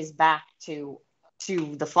had his back to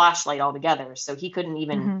the flashlight altogether. So he couldn't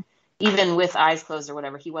even with eyes closed or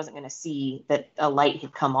whatever, he wasn't going to see that a light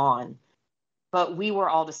had come on. But we were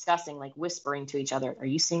all discussing, like whispering to each other, are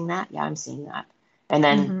you seeing that? Yeah, I'm seeing that. And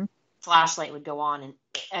then flashlight would go on, and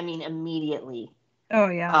I mean, immediately. Oh,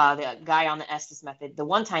 yeah. The guy on the Estes method, the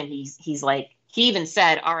one time he's like, he even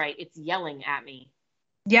said, all right, it's yelling at me.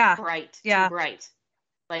 Yeah. Bright. Yeah. Too bright.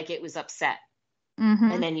 Like it was upset. Mm-hmm.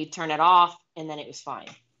 And then you turn it off, and then it was fine.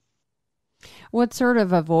 What sort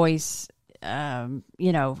of a voice, on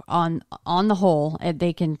the whole,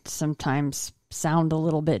 they can sometimes sound a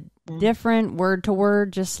little bit different, word to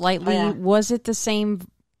word, just slightly. Oh, yeah. Was it the same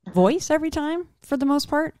voice every time for the most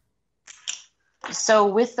part? So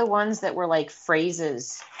with the ones that were like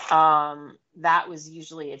phrases, that was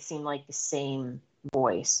usually, it seemed like the same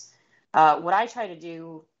voice. What I try to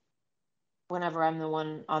do whenever I'm the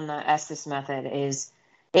one on the Estes method is,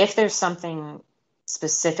 if there's something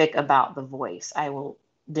specific about the voice, I will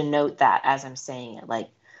denote that as I'm saying it, like,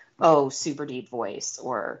 oh, super deep voice,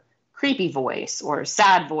 or creepy voice, or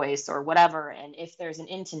sad voice, or whatever. And if there's an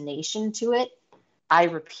intonation to it, I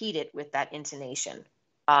repeat it with that intonation.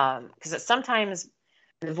 Because sometimes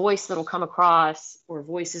the voice that'll come across, or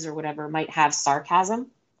voices or whatever, might have sarcasm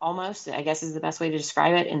almost, I guess is the best way to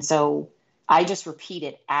describe it. And so I just repeat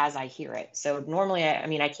it as I hear it. So normally, I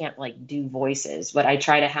mean, I can't like do voices, but I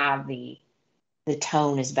try to have the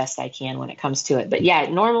tone as best I can when it comes to it. But yeah,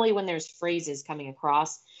 normally when there's phrases coming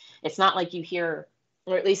across, it's not like you hear,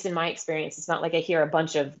 or at least in my experience, it's not like I hear a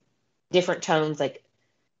bunch of different tones. Like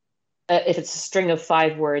if it's a string of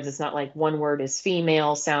 5 words, it's not like one word is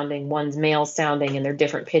female sounding, one's male sounding, and they're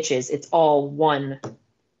different pitches. It's all one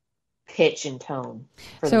pitch and tone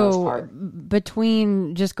for the most part.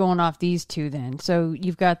 Between just going off these two then, so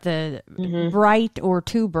you've got the bright or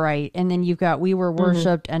too bright, and then you've got we were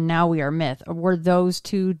worshipped and now we are myth. Were those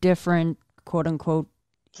two different quote unquote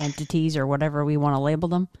entities or whatever we want to label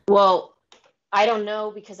them? Well, I don't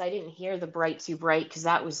know because I didn't hear the bright too bright because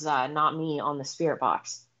that was not me on the spirit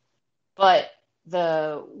box. But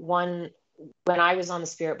the one when I was on the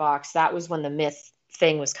spirit box, that was when the myth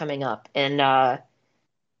thing was coming up. And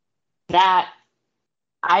that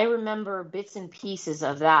I remember bits and pieces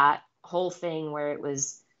of that whole thing where it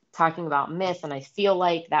was talking about myth. And I feel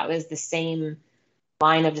like that was the same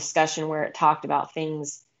line of discussion where it talked about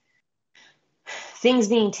things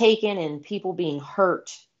being taken and people being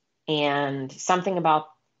hurt and something about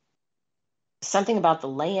the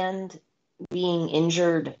land being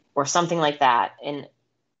injured or something like that. And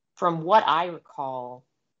from what I recall,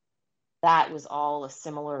 that was all a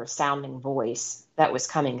similar sounding voice that was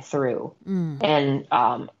coming through. And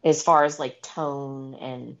as far as like tone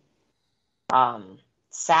and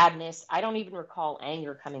sadness, I don't even recall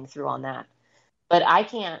anger coming through on that. But I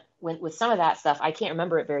can't, with some of that stuff, I can't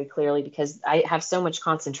remember it very clearly because I have so much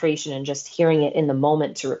concentration and just hearing it in the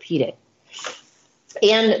moment to repeat it.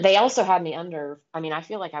 And they also had me under, I mean, I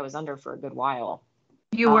feel like I was under for a good while.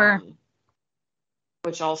 You were.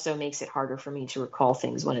 Which also makes it harder for me to recall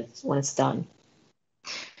things when it's done.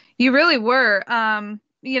 You really were.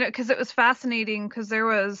 Because it was fascinating because there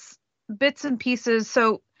was bits and pieces.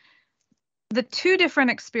 So the 2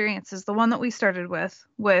 different experiences, the one that we started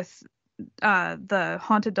with the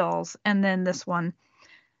haunted dolls and then this one,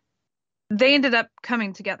 they ended up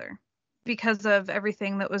coming together because of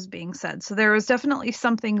everything that was being said. So there was definitely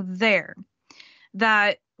something there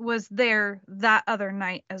that was there that other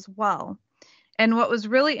night as well. And what was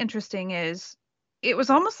really interesting is it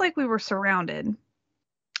was almost like we were surrounded.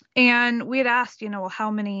 And we had asked, well,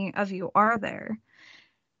 how many of you are there?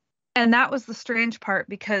 And that was the strange part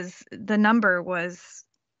because the number was,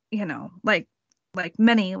 like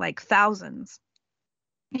many, like thousands.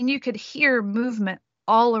 And you could hear movement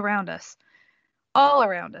all around us.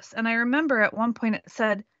 And I remember at one point it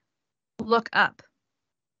said, look up.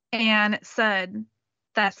 And it said,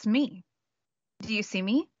 that's me. Do you see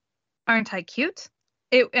me? Aren't I cute?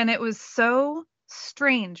 And it was so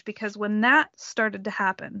strange because when that started to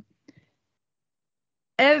happen,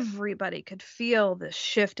 everybody could feel this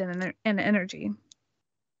shift in energy.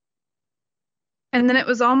 And then it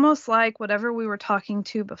was almost like whatever we were talking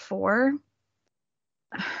to before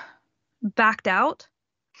backed out.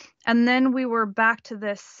 And then we were back to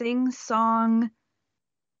this sing-song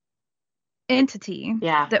entity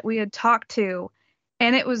that we had talked to.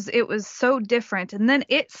 And it was so different. And then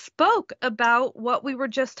it spoke about what we were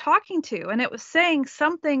just talking to. And it was saying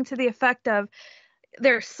something to the effect of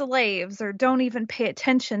they're slaves or don't even pay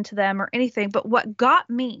attention to them or anything. But what got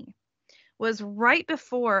me was right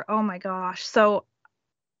before, oh my gosh. So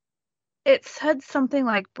it said something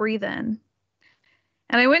like breathe in.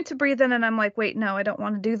 And I went to breathe in and I'm like, wait, no, I don't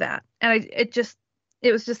want to do that. And it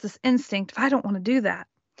was just this instinct. I don't want to do that.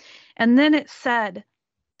 And then it said,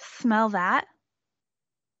 smell that.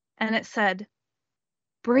 And it said,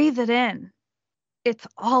 breathe it in. It's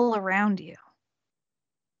all around you.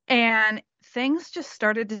 And things just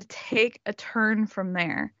started to take a turn from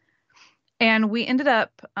there. And we ended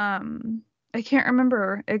up, I can't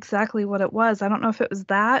remember exactly what it was. I don't know if it was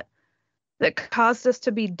that caused us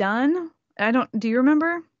to be done. Do you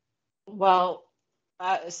remember? Well,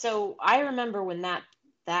 so I remember when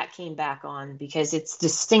that came back on because it's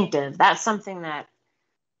distinctive. That's something that,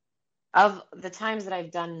 of the times that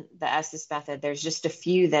I've done the Estes method, there's just a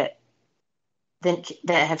few that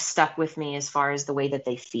have stuck with me as far as the way that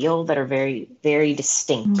they feel that are very, very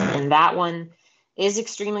distinct. Mm-hmm. And that one is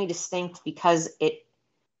extremely distinct because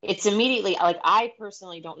it's immediately, like, I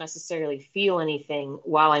personally don't necessarily feel anything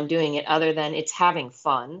while I'm doing it other than it's having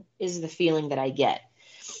fun is the feeling that I get.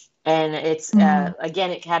 And it's,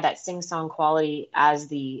 again, it had that sing-song quality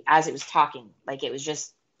as it was talking, like it was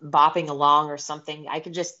just bopping along or something. I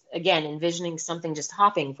could just, again, envisioning something just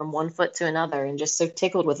hopping from one foot to another and just so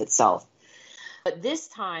tickled with itself. But this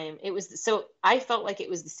time so I felt like it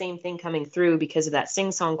was the same thing coming through because of that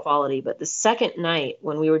sing-song quality. But the second night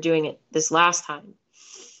when we were doing it this last time,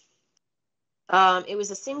 It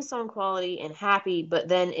was a sing-song quality and happy, but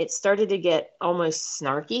then it started to get almost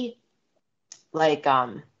snarky, like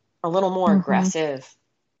a little more aggressive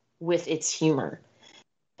with its humor.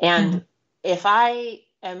 And if I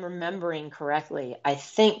am remembering correctly, I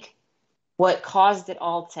think what caused it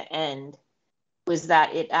all to end was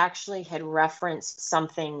that it actually had referenced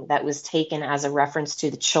something that was taken as a reference to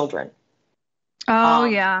the children. Oh,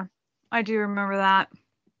 yeah. I do remember that.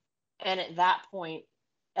 And at that point,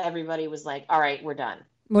 everybody was like, all right, we're done.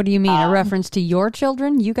 What do you mean? A reference to your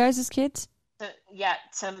children? You guys as kids?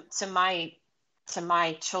 To my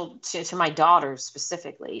daughters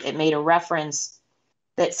specifically. It made a reference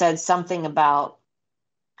that said something about,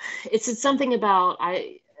 it's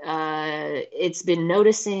been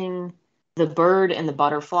noticing the bird and the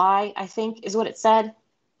butterfly, I think is what it said.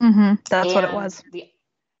 That's what it was.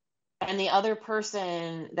 And the other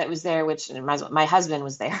person that was there, which my husband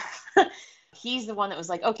was there, he's the one that was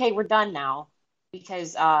like, okay, we're done now.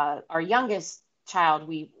 Because our youngest child,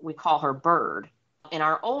 we call her Bird. And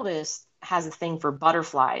our oldest has a thing for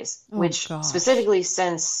butterflies, which specifically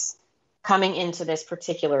since coming into this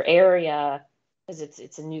particular area, because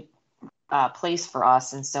it's a new place for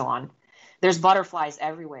us and so on, there's butterflies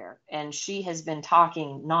everywhere. And she has been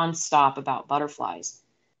talking nonstop about butterflies.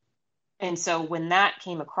 And so when that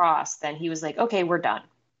came across, then he was like, okay, we're done.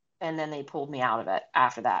 And then they pulled me out of it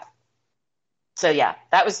after that. So yeah,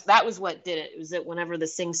 that was what did it. It was that whenever the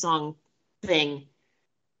sing-song thing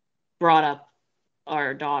brought up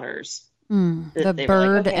our daughters. The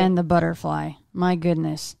bird and the butterfly. My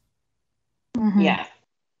goodness. Yeah.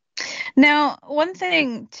 Now, one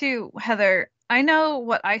thing too, Heather, I know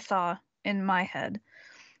what I saw in my head.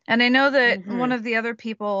 And I know that one of the other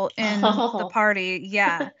people in the party,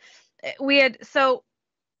 so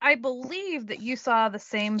I believe that you saw the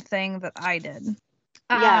same thing that I did.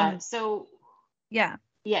 Yeah,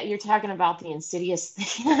 you're talking about the insidious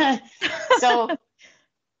thing. So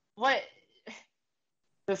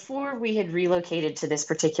before we had relocated to this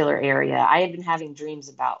particular area, I had been having dreams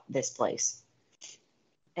about this place.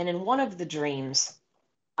 And in one of the dreams,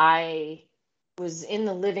 I was in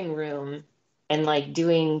the living room and like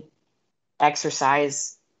doing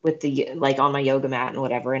exercise with on my yoga mat and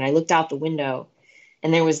whatever. And I looked out the window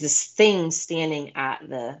and there was this thing standing at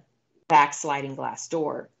the back sliding glass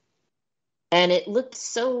door. And it looked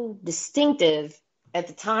so distinctive at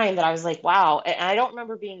the time that I was like, wow. And I don't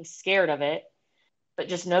remember being scared of it, but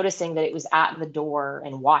just noticing that it was at the door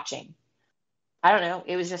and watching. I don't know.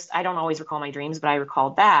 It was just, I don't always recall my dreams, but I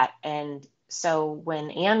recalled that. And so when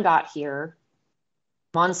Anne got here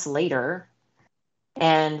months later,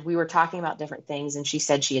 and we were talking about different things, and she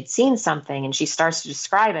said she had seen something, and she starts to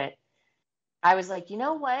describe it, I was like, you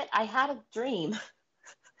know what? I had a dream.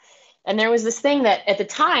 And there was this thing that at the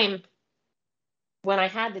time, when I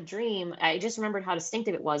had the dream, I just remembered how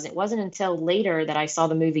distinctive it was. It wasn't until later that I saw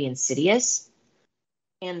the movie Insidious.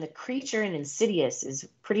 And the creature in Insidious is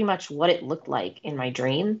pretty much what it looked like in my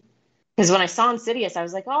dream. Because when I saw Insidious, I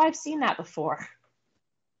was like, oh, I've seen that before.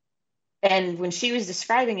 And when she was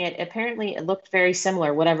describing it, apparently it looked very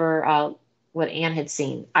similar, what Anne had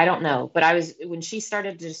seen. I don't know. But when she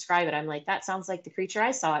started to describe it, I'm like, that sounds like the creature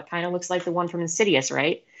I saw. It kind of looks like the one from Insidious,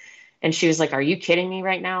 right? And she was like, are you kidding me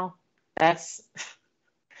right now? That's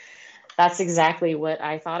exactly what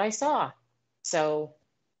I thought I saw. So,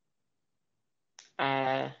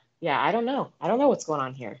 I don't know. I don't know what's going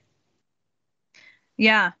on here.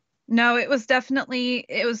 Yeah, no, it was definitely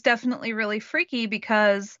really freaky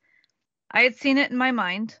because I had seen it in my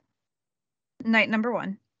mind, night number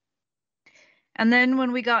 1. And then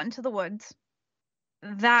when we got into the woods,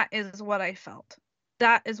 that is what I felt.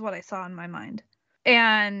 That is what I saw in my mind.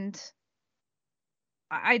 And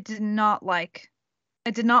I did not like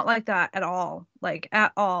that at all,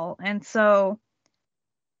 at all. And so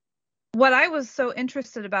what I was so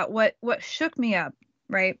interested about, what shook me up,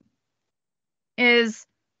 right, is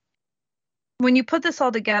when you put this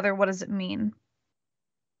all together, what does it mean?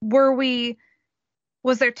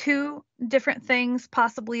 Was there 2 different things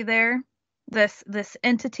possibly there? This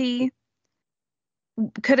entity,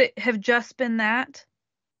 could it have just been that?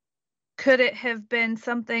 Could it have been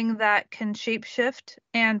something that can shapeshift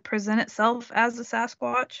and present itself as a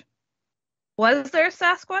Sasquatch? Was there a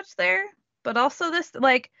Sasquatch there? But also this,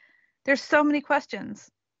 there's so many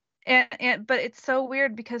questions. But it's so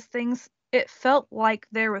weird because it felt like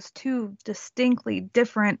there was 2 distinctly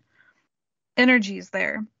different energies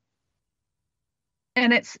there.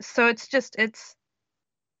 And it's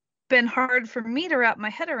been hard for me to wrap my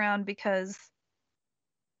head around because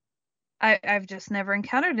I've just never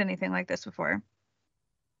encountered anything like this before.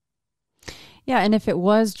 Yeah, and if it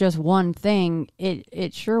was just one thing,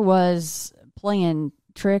 it sure was playing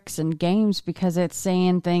tricks and games because it's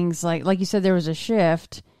saying things like you said, there was a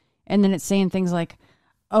shift, and then it's saying things like,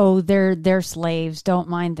 oh, they're slaves, don't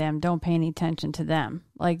mind them, don't pay any attention to them.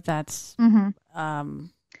 Like that's what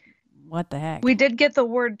the heck. We did get the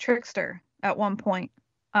word trickster at one point.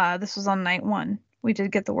 This was on night 1. We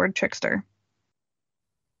did get the word trickster.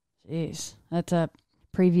 Jeez, that's a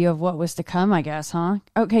preview of what was to come, I guess, huh?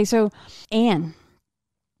 Okay, so Anne,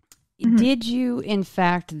 did you, in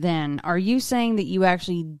fact, then, are you saying that you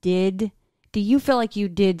actually did, do you feel like you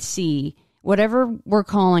did see, whatever we're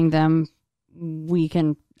calling them, we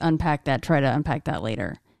can try to unpack that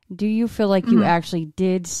later. Do you feel like you actually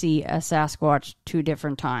did see a Sasquatch 2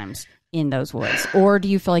 different times in those woods? Or do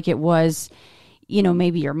you feel like it was,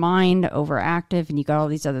 maybe your mind overactive and you got all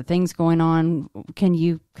these other things going on? Can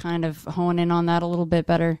you kind of hone in on that a little bit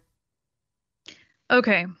better?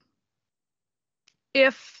 Okay.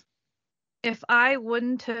 If I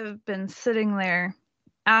wouldn't have been sitting there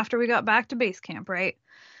after we got back to base camp, right?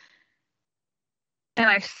 And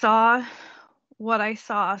I saw what I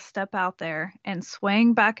saw step out there and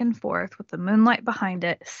swaying back and forth with the moonlight behind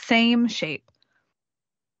it, same shape.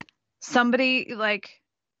 Somebody, like,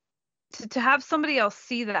 to have somebody else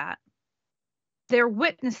see that, they're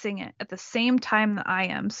witnessing it at the same time that I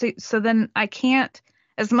am. So then I can't,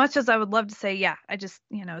 as much as I would love to say, yeah, I just,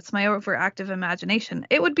 it's my overactive imagination.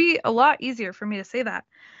 It would be a lot easier for me to say that.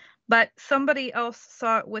 But somebody else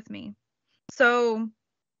saw it with me. So,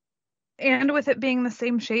 and with it being the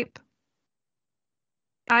same shape,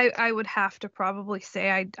 I would have to probably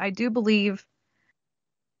say I do believe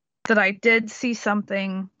that I did see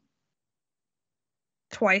something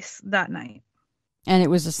twice that night. And it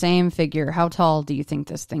was the same figure. How tall do you think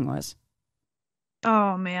this thing was?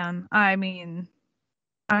 Oh, man. I mean,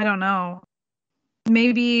 I don't know.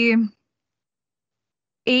 Maybe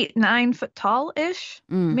 8-9 foot tall-ish,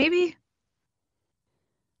 maybe.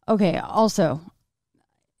 Okay, also,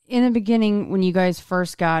 in the beginning, when you guys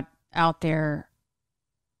first got out there,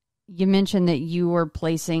 you mentioned that you were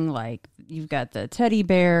placing, like, you've got the teddy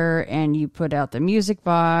bear and you put out the music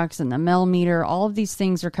box and the millimeter. All of these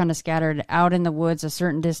things are kind of scattered out in the woods a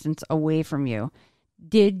certain distance away from you.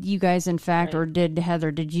 Did you guys, in fact, or did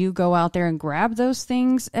Heather, did you go out there and grab those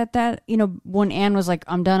things at that, when Anne was like,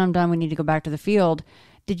 I'm done, we need to go back to the field.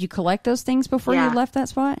 Did you collect those things before you left that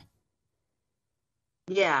spot?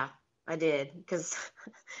 Yeah, I did, because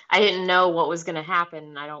I didn't know what was going to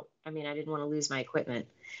happen. I didn't want to lose my equipment.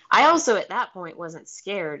 I also, at that point, wasn't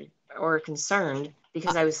scared or concerned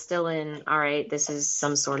because I was still in, all right, this is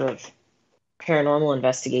some sort of paranormal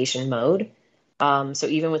investigation mode. So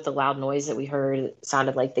even with the loud noise that we heard, it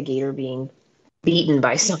sounded like the gator being beaten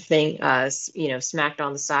by something, smacked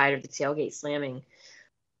on the side or the tailgate slamming.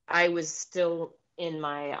 I was still in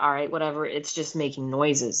my, all right, whatever, it's just making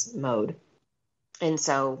noises mode. And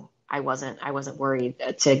so I wasn't worried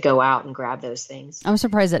to go out and grab those things. I'm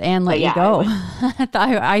surprised that Anne let you go.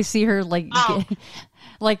 I see her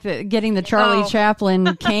getting the Charlie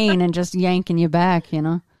Chaplin cane and just yanking you back, It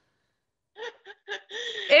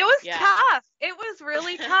was tough. It was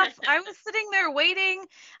really tough. I was sitting there waiting.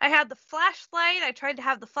 I had the flashlight. I tried to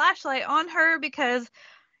have the flashlight on her because,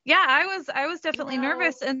 I was definitely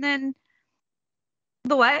nervous. And then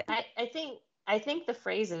the what? I think the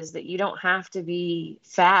phrase is that you don't have to be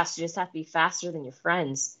fast. You just have to be faster than your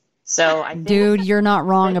friends. So I think dude, you're not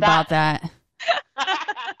wrong about that.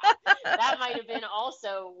 That might have been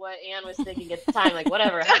also what Anne was thinking at the time. Like,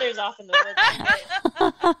 whatever, Heather's off in the woods.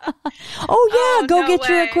 Go get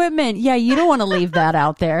your equipment. Yeah, you don't want to leave that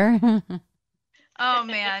out there. Oh,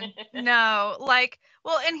 man. No.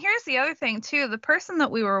 And here's the other thing, too. The person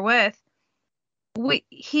that we were with,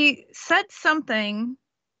 he said something,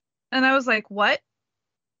 and I was like, what?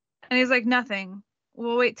 And he's like, nothing.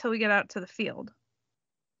 We'll wait till we get out to the field.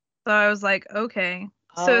 So I was like, okay.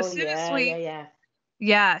 So as soon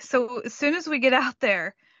as we get out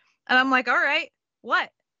there, and I'm like, all right,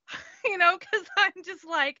 what? Because I'm just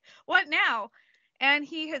like, what now? And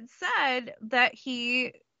he had said that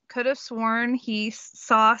he could have sworn he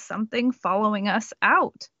saw something following us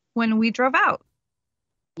out when we drove out.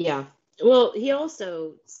 Yeah. Well, he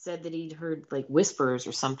also said that he'd heard like whispers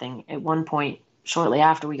or something at one point shortly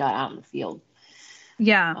after we got out in the field.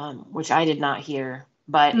 Yeah. Which I did not hear,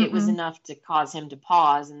 but it was enough to cause him to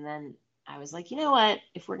pause. And then I was like, you know what?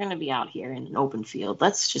 If we're going to be out here in an open field,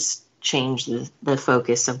 let's just change the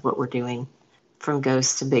focus of what we're doing from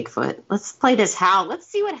ghosts to Bigfoot. Let's play this howl. Let's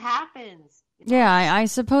see what happens. Yeah, I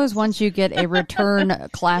suppose once you get a return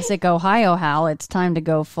classic Ohio howl, it's time to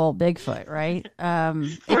go full Bigfoot, right?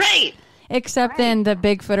 Right. Except then the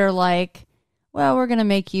Bigfoot are like, well, we're going to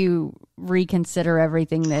make you reconsider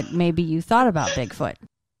everything that maybe you thought about Bigfoot.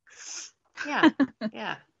 Yeah,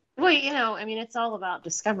 yeah. Well, I mean, it's all about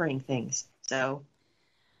discovering things. So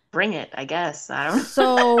bring it, I guess. I don't know.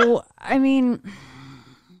 So, I mean,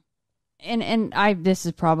 and this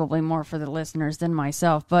is probably more for the listeners than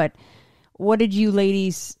myself, but what did you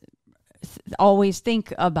ladies always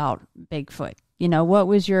think about Bigfoot? What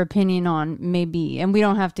was your opinion on maybe, and we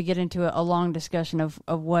don't have to get into a long discussion of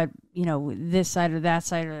what, this side or that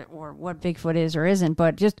side or what Bigfoot is or isn't,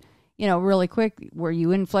 but just, really quick, were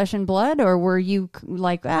you in Flesh and Blood, or were you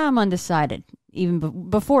like, I'm undecided even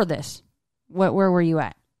before this? Where were you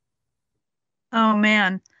at? Oh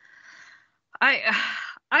man.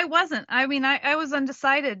 I wasn't. I mean, I was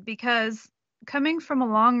undecided because coming from a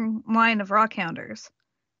long line of rockhounders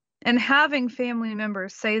and having family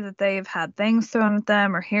members say that they've had things thrown at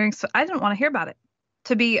them or hearing, so I didn't want to hear about it.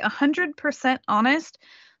 To be 100% honest,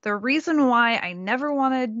 the reason why I never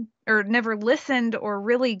wanted or never listened or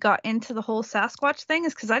really got into the whole Sasquatch thing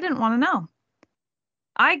is because I didn't want to know.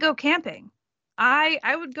 I go camping.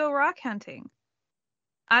 I would go rock hunting.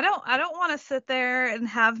 I don't want to sit there and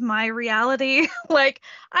have my reality like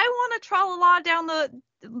I want to tra-la-la down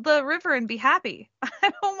the river and be happy.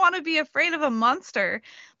 I don't want to be afraid of a monster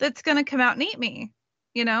that's going to come out and eat me,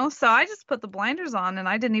 So I just put the blinders on and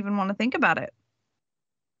I didn't even want to think about it.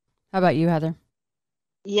 How about you, Heather?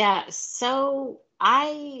 Yeah, so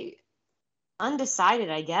I undecided,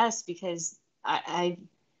 I guess, because I've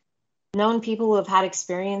known people who have had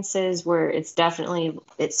experiences where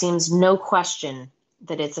it seems no question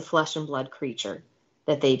that it's a flesh and blood creature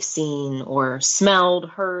that they've seen or smelled,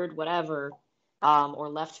 heard, whatever, or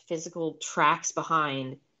left physical tracks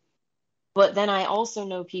behind. But then I also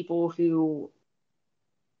know people who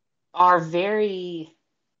are they're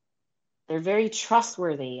very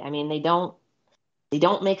trustworthy. I mean, they don't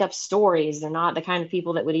make up stories. They're not the kind of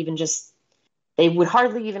people that would even they would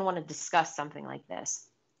hardly even want to discuss something like this.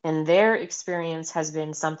 And their experience has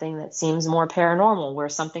been something that seems more paranormal, where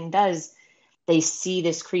they see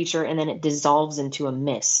this creature and then it dissolves into a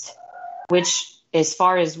mist, which, as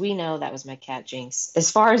far as we know, that was my cat Jinx.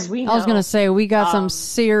 As far as we know, I was going to say, we got some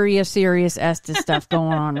serious Estes stuff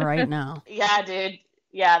going on right now. Yeah, dude.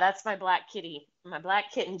 Yeah, that's my black kitty, my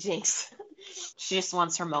black kitten Jinx. She just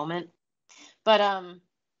wants her moment. But,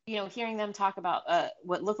 hearing them talk about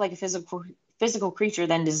what looked like a physical creature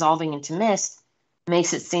then dissolving into mist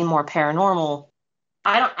makes it seem more paranormal.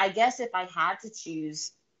 I guess if I had to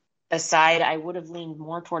choose a side, I would have leaned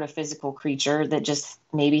more toward a physical creature that just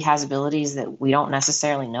maybe has abilities that we don't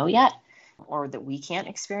necessarily know yet or that we can't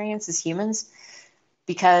experience as humans,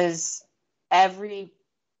 because every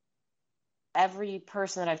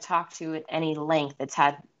person that I've talked to at any length that's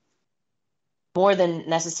had more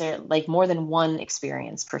than one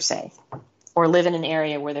experience per se, or live in an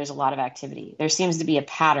area where there's a lot of activity, there seems to be a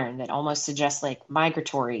pattern that almost suggests like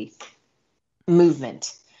migratory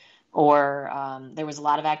movement. Or there was a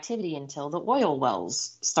lot of activity until the oil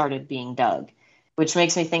wells started being dug, which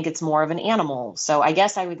makes me think it's more of an animal. So I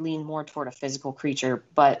guess I would lean more toward a physical creature,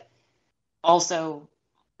 but also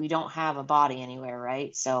we don't have a body anywhere,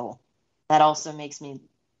 right? So that also makes me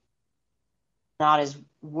not as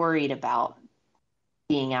worried about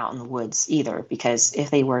being out in the woods either, because if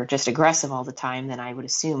they were just aggressive all the time, then I would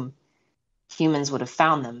assume humans would have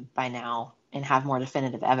found them by now and have more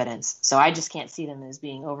definitive evidence. So I just can't see them as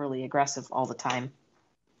being overly aggressive all the time.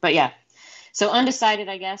 But yeah, so undecided,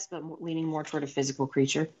 I guess, but leaning more toward a physical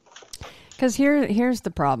creature. Because here's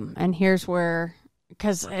the problem, and here's where,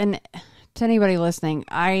 and to anybody listening,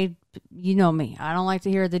 you know me, I don't like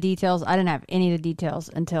to hear the details. I didn't have any of the details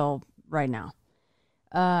until right now.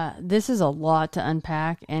 This is a lot to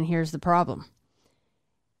unpack, and here's the problem.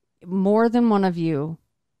 More than one of you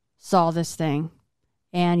saw this thing,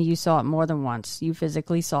 and you saw it more than once. You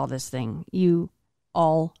physically saw this thing. You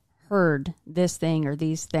all heard this thing or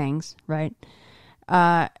these things, right?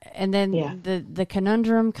 And then the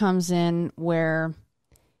conundrum comes in where,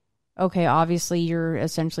 okay, obviously you're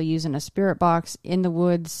essentially using a spirit box in the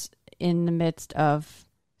woods in the midst of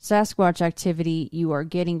Sasquatch activity. You are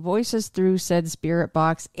getting voices through said spirit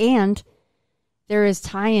box, and there is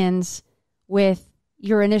tie-ins with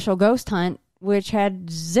your initial ghost hunt, which had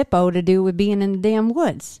zippo to do with being in the damn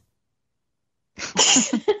woods.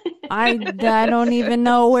 I don't even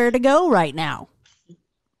know where to go right now.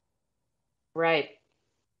 Right.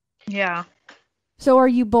 Yeah. So are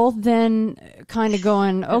you both then kind of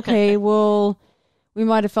going, okay, well, we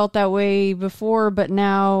might have felt that way before, but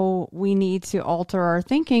now we need to alter our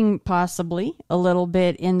thinking possibly a little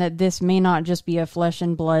bit, in that this may not just be a flesh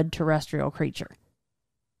and blood terrestrial creature?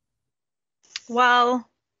 Well,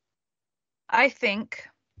 I think,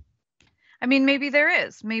 I mean, maybe there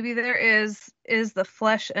is. Maybe there is the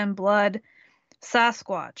flesh and blood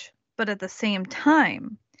Sasquatch. But at the same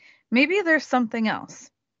time, maybe there's something else,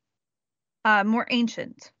 more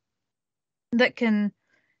ancient, that can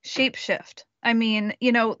shapeshift. I mean,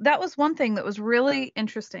 that was one thing that was really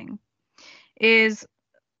interesting, is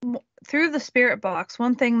through the spirit box,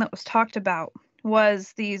 one thing that was talked about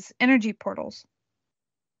was these energy portals.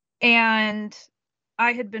 And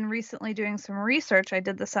I had been recently doing some research. I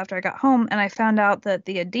did this after I got home, and I found out that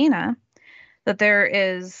the Adena, that there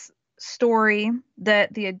is story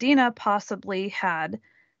that the Adena possibly had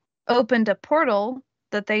opened a portal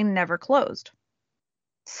that they never closed.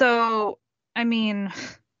 So, I mean,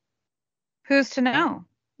 who's to know?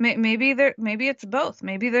 Maybe it's both.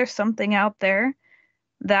 Maybe there's something out there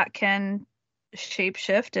that can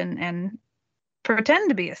shapeshift and pretend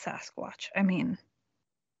to be a Sasquatch. I mean,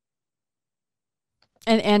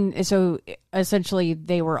 and so essentially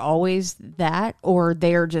they were always that, or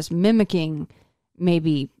they're just mimicking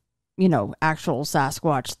maybe, actual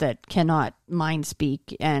Sasquatch that cannot mind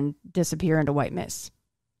speak and disappear into white mist.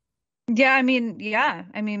 Yeah, I mean,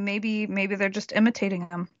 maybe they're just imitating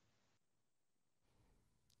them.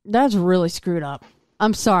 That's really screwed up.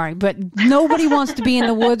 I'm sorry, but nobody wants to be in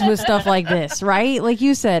the woods with stuff like this, right? Like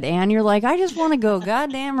you said, Anne, you're like, I just want to go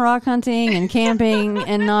goddamn rock hunting and camping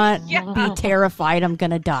and not be terrified I'm going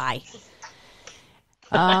to die.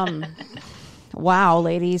 Wow,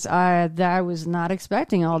 ladies, I was not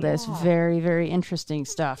expecting all this. Very, very interesting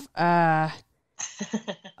stuff. Yeah.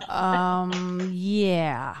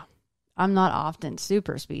 I'm not often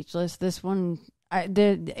super speechless. This one,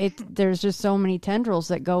 there's just so many tendrils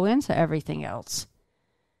that go into everything else.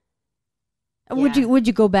 Yeah. Would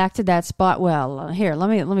you go back to that spot? Well, here, let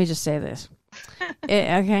me just say this.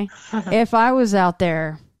 Okay, if I was out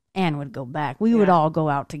there, Anne would go back. We would all go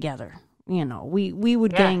out together. We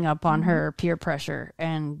would gang up on her peer pressure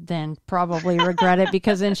and then probably regret it,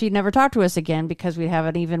 because then she'd never talk to us again, because we'd have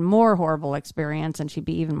an even more horrible experience and she'd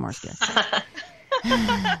be even more scared.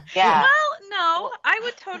 Yeah. Well, no, I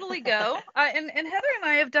would totally go. And Heather and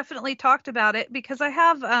I have definitely talked about it, because I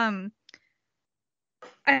have a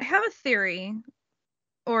theory,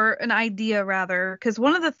 or an idea rather, because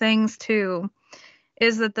one of the things too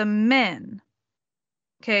is that the men,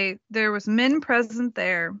 there was men present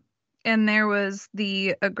there, and there was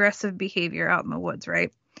the aggressive behavior out in the woods,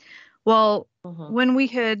 right? Well, when we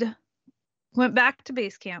had went back to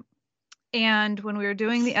base camp, and when we were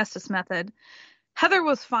doing the Estes method, Heather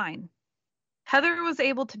was fine. Heather was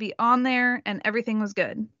able to be on there and everything was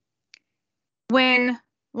good. When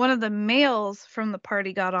one of the males from the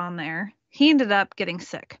party got on there, he ended up getting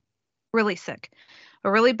sick, really sick,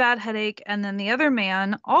 a really bad headache. And then the other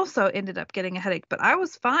man also ended up getting a headache, but I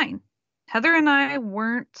was fine. Heather and I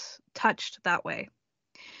weren't touched that way.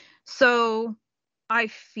 So I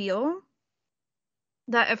feel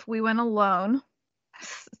that if we went alone,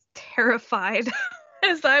 terrified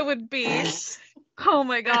as I would be, oh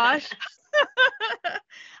my gosh,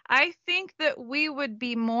 I think that we would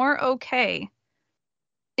be more okay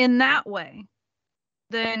in that way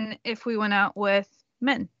than if we went out with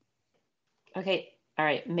men. Okay, all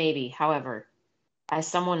right, maybe. However, as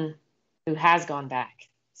someone who has gone back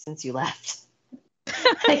since you left,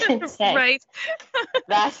 I can say right.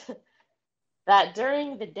 that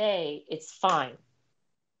during the day it's fine.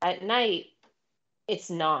 At night, it's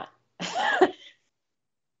not.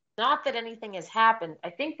 Not that anything has happened. I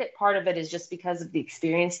think that part of it is just because of the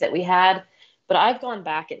experience that we had. But I've gone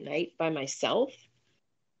back at night by myself.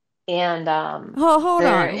 And hold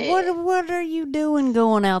on. What are you doing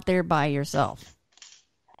going out there by yourself?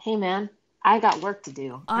 Hey man, I got work to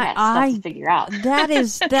do. I got stuff to figure out. That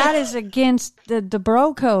is against the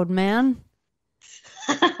bro code, man.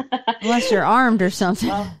 Unless you're armed or something.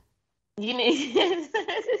 Well, you need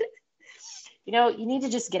you need to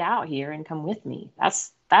just get out here and come with me.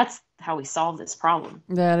 That's how we solve this problem.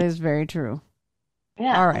 That is very true.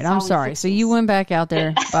 Yeah. All right, I'm sorry. So you went back out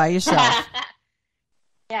there by yourself.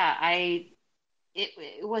 Yeah, it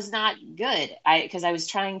was not good. Because I was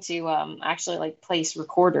trying to actually place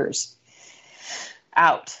recorders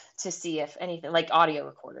out to see if anything, like audio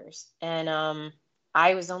recorders. And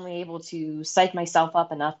I was only able to psych myself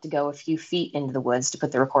up enough to go a few feet into the woods to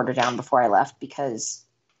put the recorder down before I left, because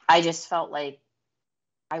I just felt like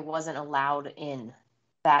I wasn't allowed in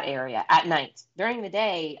that area at night. During the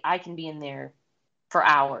day, I can be in there for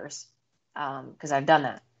hours because I've done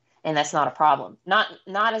that, and that's not a problem. Not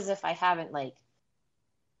as if I haven't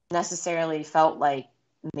necessarily felt like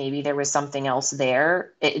maybe there was something else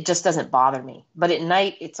there. It just doesn't bother me. But at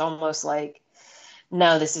night, it's almost like,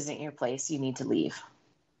 no, this isn't your place. You need to leave.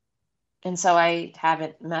 And so I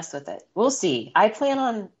haven't messed with it. We'll see. I plan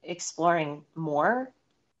on exploring more,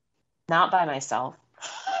 not by myself,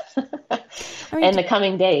 in the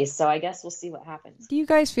coming days. So I guess we'll see what happens. Do you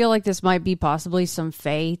guys feel like this might be possibly some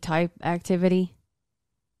FRAY type activity?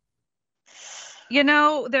 You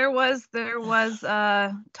know, there was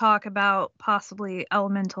talk about possibly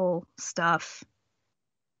elemental stuff.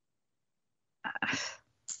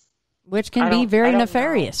 Which can be very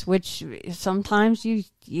nefarious, which sometimes you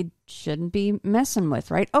shouldn't be messing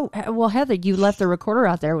with, right? Oh, well, Heather, you left the recorder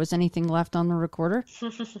out there. Was anything left on the recorder?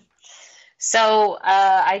 So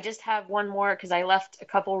I just have one more because I left a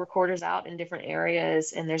couple recorders out in different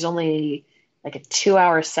areas, and there's only like a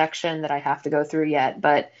 2-hour section that I have to go through yet.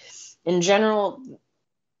 But in general,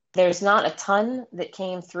 there's not a ton that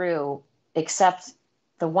came through, except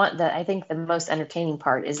the one that I think the most entertaining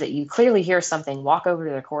part is that you clearly hear something, walk over to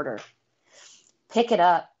the recorder, pick it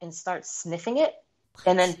up and start sniffing it,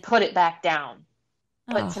 and then put it back down.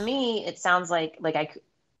 But to me, it sounds like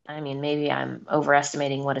I mean, maybe I'm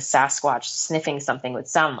overestimating what a Sasquatch sniffing something would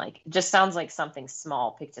sound like. It just sounds like something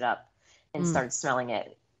small picked it up and started smelling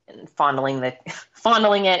it and fondling it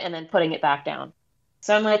and then putting it back down.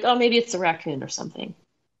 So I'm like, oh, maybe it's a raccoon or something.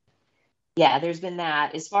 Yeah, there's been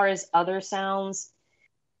that. As far as other sounds,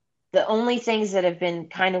 the only things that have been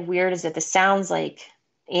kind of weird is that the sounds, like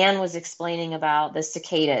Anne was explaining about the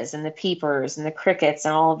cicadas and the peepers and the crickets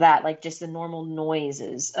and all of that, like just the normal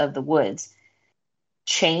noises of the woods,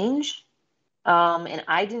 change. And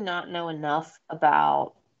I do not know enough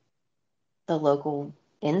about the local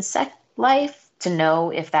insect life to know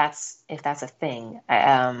if that's a thing.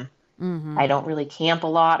 I don't really camp a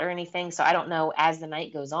lot or anything, so I don't know as the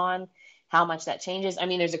night goes on how much that changes. I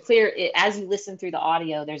mean, there's a clear, as you listen through the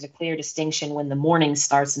audio, there's a clear distinction when the morning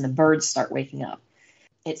starts and the birds start waking up.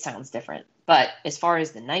 It sounds different. But as far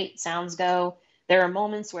as the night sounds go, there are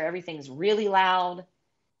moments where everything's really loud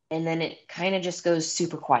and then it kind of just goes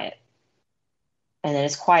super quiet. And then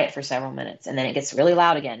it's quiet for several minutes and then it gets really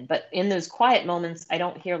loud again. But in those quiet moments, I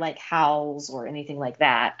don't hear like howls or anything like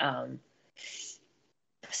that.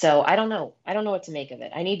 So I don't know. I don't know what to make of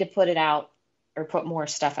it. I need to put it out or put more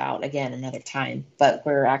stuff out again another time. But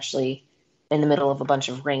we're actually in the middle of a bunch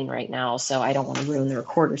of rain right now, so I don't want to ruin the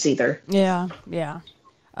recorders either. Yeah.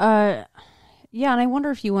 And I wonder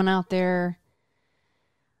if you went out there,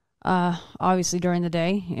 obviously during the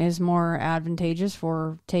day is more advantageous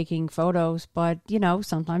for taking photos, but, you know,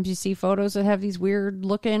 sometimes you see photos that have these weird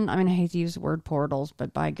looking, I mean, I hate to use the word portals,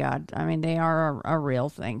 but by God, I mean, they are a real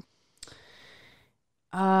thing.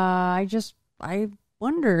 I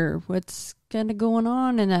wonder what's kind of going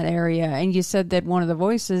on in that area. And you said that one of the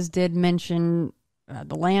voices did mention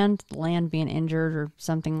the land being injured or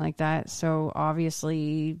something like that. So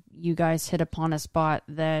obviously you guys hit upon a spot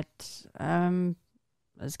that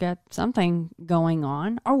has got something going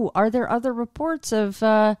on. Oh, are there other reports of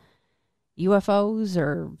UFOs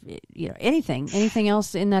or anything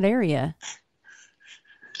else in that area?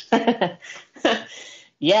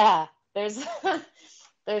 Yeah, there's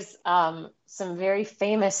some very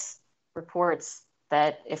famous reports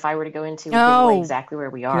that if I were to go into, would give away exactly where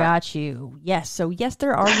we are. Got you. Yes. So yes,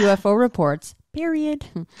 there are UFO reports. Period.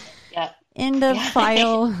 Yeah. End of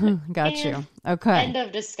file. Got you. Okay. End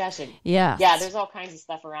of discussion. Yeah. Yeah. There's all kinds of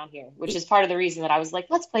stuff around here, which is part of the reason that I was like,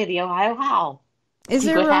 let's play the Ohio Howl. Is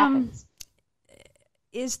there what happens.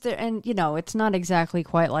 And it's not exactly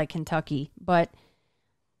quite like Kentucky, but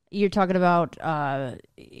you're talking about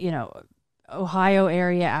Ohio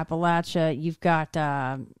area, Appalachia, you've got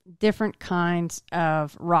different kinds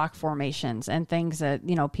of rock formations and things that,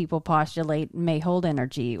 people postulate may hold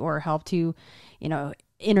energy or help to,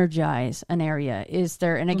 energize an area. Is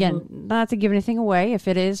there, and again, not to give anything away, if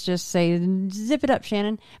it is, just say, zip it up,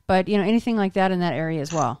 Shannon, but, anything like that in that area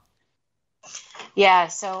as well. Yeah,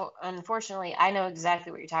 so unfortunately, I know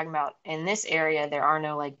exactly what you're talking about. In this area, there are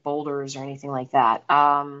no like boulders or anything like that.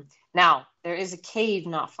 Now, there is a cave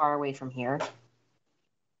not far away from here,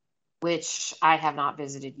 which I have not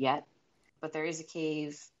visited yet, but there is a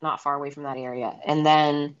cave not far away from that area. And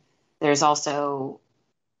then there's also,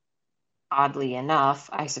 oddly enough,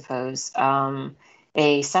 I suppose,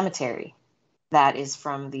 a cemetery that is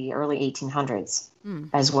from the early 1800s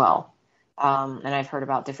as well. And I've heard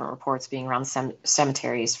about different reports being around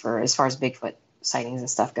cemeteries for as far as Bigfoot sightings and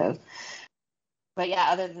stuff goes. But yeah,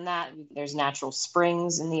 other than that, there's natural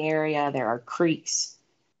springs in the area. There are creeks.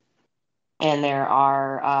 And there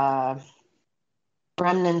are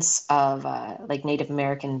remnants of like Native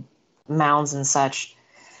American mounds and such.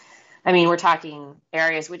 I mean, we're talking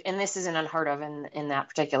areas, and this isn't unheard of in that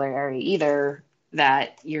particular area either,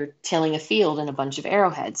 that you're tilling a field and a bunch of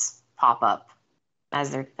arrowheads pop up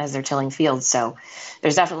as they're tilling fields. So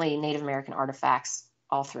there's definitely Native American artifacts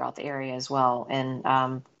all throughout the area as well.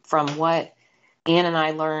 And from what Ann and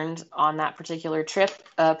I learned on that particular trip,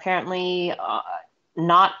 apparently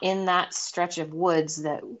not in that stretch of woods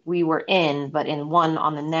that we were in, but in one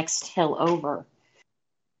on the next hill over,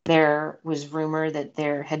 there was rumor that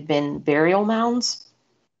there had been burial mounds.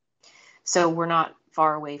 So we're not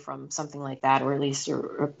far away from something like that, or at least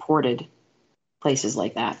reported places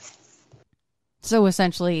like that. So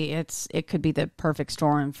essentially, it could be the perfect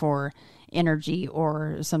storm for energy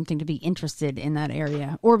or something to be interested in that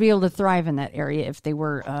area or be able to thrive in that area if they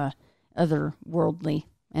were otherworldly,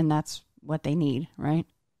 and that's what they need, right?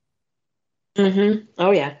 Mm-hmm.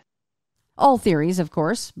 Oh, yeah. All theories, of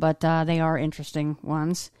course, but they are interesting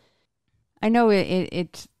ones. I know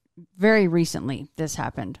it very recently this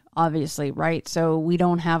happened, obviously, right? So we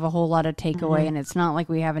don't have a whole lot of takeaway, and it's not like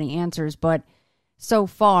we have any answers, but so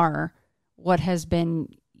far, what has been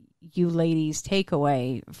you ladies'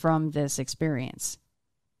 takeaway from this experience?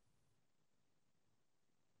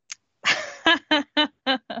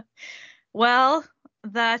 Well,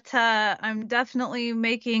 that I'm definitely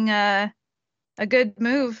making a good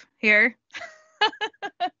move here.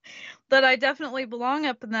 That I definitely belong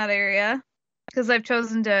up in that area because I've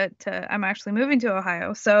chosen to I'm actually moving to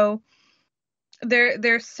Ohio. So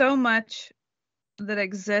there's so much that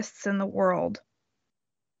exists in the world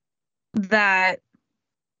that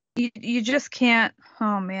you just can't.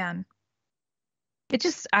 Oh man, it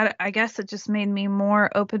just I guess it just made me more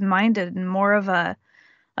open-minded and more of a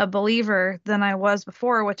believer than I was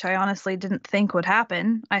before, which I honestly didn't think would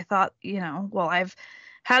happen. I thought, well, I've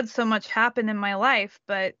had so much happen in my life,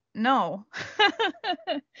 but no.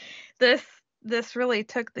 this really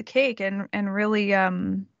took the cake and really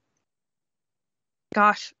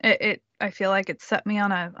gosh, it I feel like it set me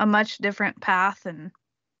on a much different path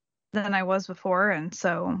than I was before, and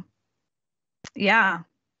so yeah.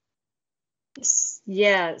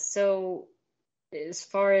 Yeah, so as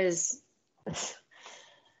far as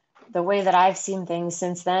the way that I've seen things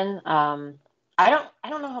since then, I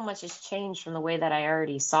don't know how much has changed from the way that I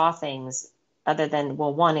already saw things, other than,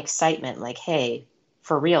 well, one, excitement, like, hey,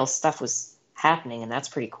 for real, stuff was happening, and that's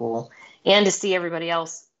pretty cool. And to see everybody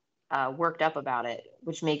else worked up about it,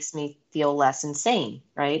 which makes me feel less insane,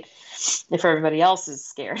 right? If everybody else is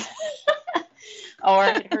scared or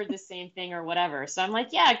had heard the same thing or whatever. So I'm like,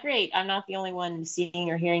 yeah, great. I'm not the only one seeing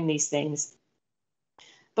or hearing these things.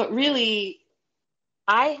 But really,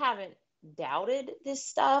 I haven't doubted this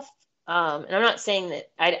stuff. And I'm not saying that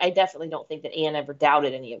I definitely don't think that Anne ever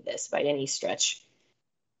doubted any of this by any stretch.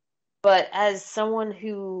 But as someone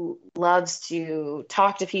who loves to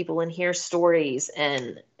talk to people and hear stories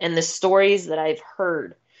and the stories that I've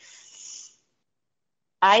heard,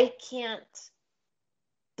 I can't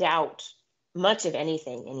doubt much of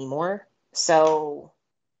anything anymore. So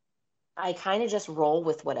I kind of just roll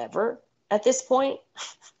with whatever at this point.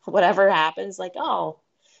 Whatever happens, like, oh,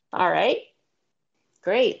 all right,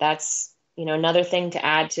 great. That's, another thing to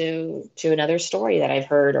add to another story that I've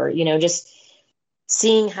heard, or, just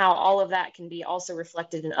seeing how all of that can be also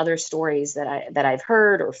reflected in other stories that I've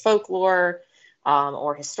heard, or folklore,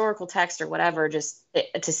 or historical text or whatever, just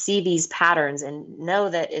to see these patterns and know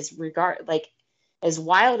that as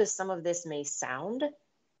wild as some of this may sound,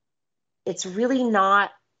 it's really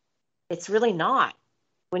not.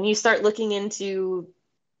 When you start looking into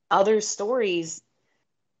other stories,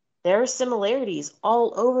 there are similarities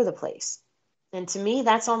all over the place. And to me,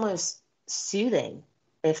 that's almost soothing,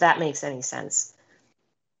 if that makes any sense.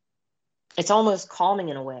 It's almost calming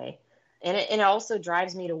in a way. And it also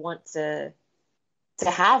drives me to want to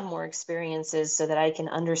have more experiences so that I can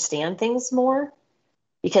understand things more.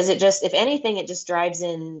 Because if anything, it just drives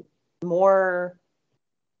in more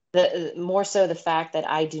so the fact that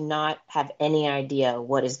I do not have any idea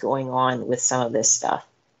what is going on with some of this stuff.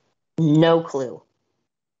 No clue.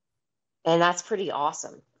 And that's pretty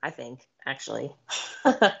awesome, I think, actually.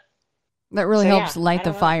 That really helps light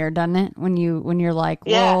the fire, doesn't it? When you're like,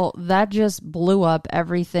 well, that just blew up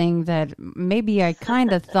everything that maybe I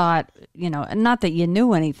kind of thought, and not that you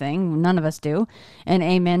knew anything, none of us do, and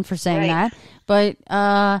amen for saying that, but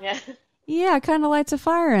it kind of lights a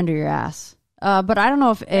fire under your ass. But I don't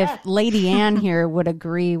know if Lady Anne here would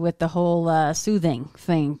agree with the whole soothing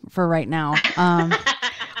thing for right now.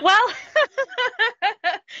 Well,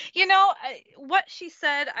 what she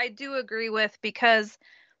said, I do agree with, because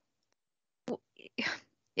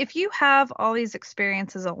if you have all these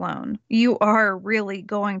experiences alone, you are really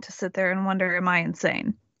going to sit there and wonder, am I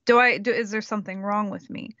insane? Is there something wrong with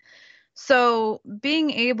me? So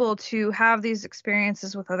being able to have these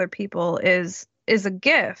experiences with other people is a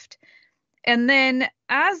gift. And then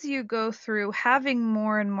as you go through having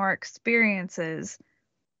more and more experiences,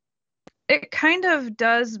 it kind of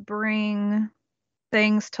does bring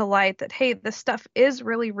things to light that, hey, this stuff is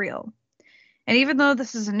really real. And even though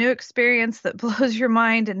this is a new experience that blows your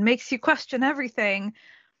mind and makes you question everything,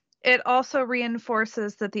 it also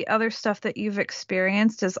reinforces that the other stuff that you've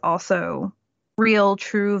experienced is also real,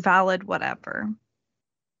 true, valid, whatever.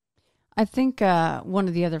 I think one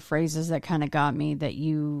of the other phrases that kind of got me that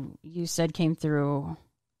you said came through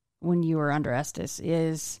when you were under Estes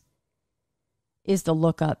is the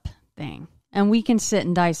look up thing. And we can sit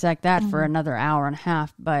and dissect that for another hour and a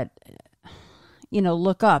half, but,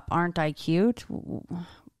 look up, aren't I cute?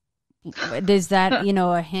 Is that,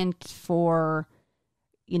 a hint for,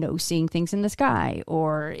 seeing things in the sky?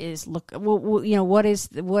 Or is what is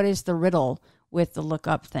the riddle with the look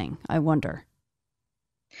up thing? I wonder.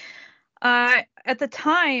 At the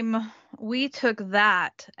time, we took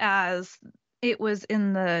that as it was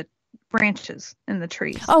in the branches in the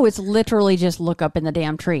trees. Oh, it's literally just look up in the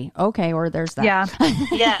damn tree. Okay, or there's that. Yeah.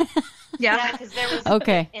 Yeah. Because there was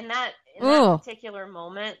in that particular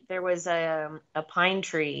moment, there was a pine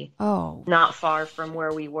tree not far from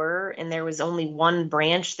where we were, and there was only one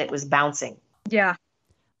branch that was bouncing. Yeah.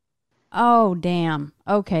 Oh, damn.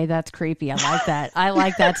 Okay, that's creepy. I like that. I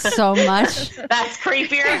like that so much. That's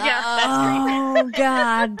creepier. Yeah, that's creepier. Oh,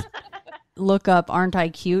 God. Look up, aren't I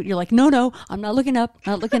cute? You're like, no, I'm not looking up.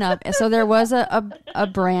 Not looking up. So there was a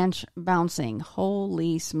branch bouncing.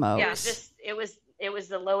 Holy smokes. Yeah, it was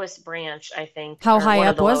the lowest branch, I think. How high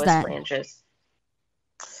up was that? Branches.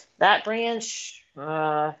 That branch,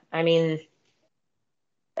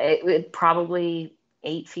 it probably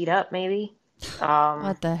 8 feet up, maybe.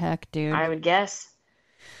 What the heck, dude? I would guess.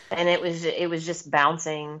 And it was just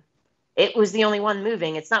bouncing. It was the only one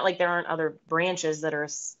moving. It's not like there aren't other branches that are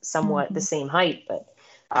somewhat the same height, but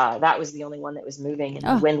that was the only one that was moving, and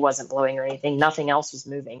the wind wasn't blowing or anything. Nothing else was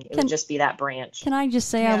moving. It would just be that branch. Can I just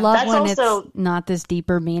say I love when it's not this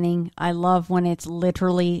deeper meaning. I love when it's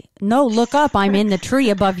literally, no, look up. I'm in the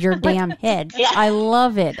tree above your damn head. Yeah. I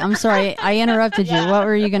love it. I'm sorry. I interrupted you. What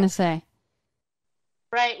were you going to say?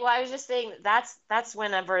 Right. Well, I was just saying that's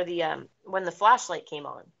whenever when the flashlight came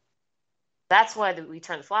on. That's why we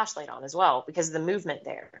turned the flashlight on as well, because of the movement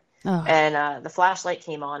there. Oh. And the flashlight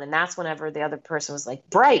came on, and that's whenever the other person was like,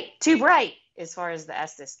 bright, too bright, as far as the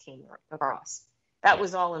Estes came across. That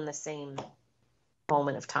was all in the same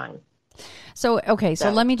moment of time. So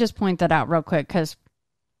let me just point that out real quick, because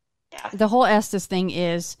the whole Estes thing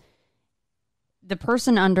is the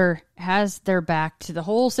person under has their back to the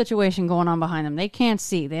whole situation going on behind them. They can't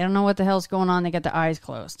see. They don't know what the hell's going on. They got their eyes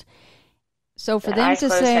closed. So for them to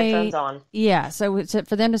say, so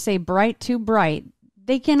for them to say bright, too bright,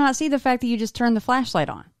 they cannot see the fact that you just turned the flashlight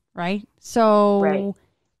on, right? So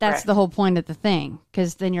that's the whole point of the thing,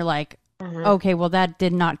 because then you're like, okay, well, that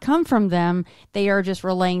did not come from them. They are just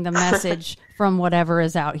relaying the message from whatever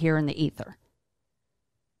is out here in the ether.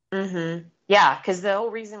 Mm-hmm. Yeah, because the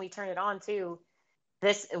whole reason we turned it on, too,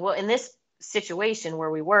 in this situation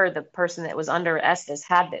where we were, the person that was under Estes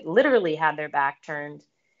literally had their back turned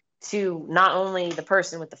to not only the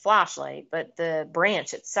person with the flashlight, but the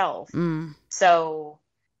branch itself. So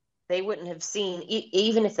they wouldn't have seen,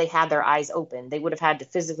 even if they had their eyes open, they would have had to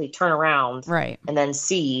physically turn around and then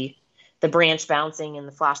see the branch bouncing and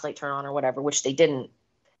the flashlight turn on or whatever, which they didn't.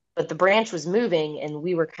 But the branch was moving, and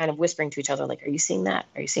we were kind of whispering to each other, like, are you seeing that?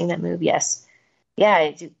 Are you seeing that move? Yes.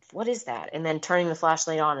 Yeah, what is that? And then turning the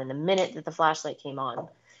flashlight on, and the minute that the flashlight came on,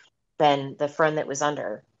 then the friend that was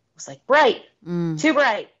under was like, bright, too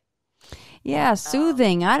bright. Yeah,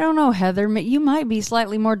 soothing. I don't know, Heather. You might be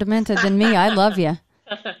slightly more demented than me. I love you.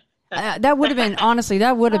 That would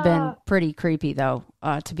have been pretty creepy, though,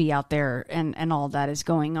 to be out there and all that is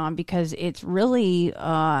going on, because it's really,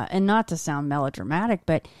 and not to sound melodramatic,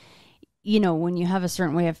 but, when you have a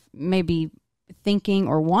certain way of maybe thinking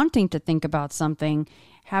or wanting to think about something,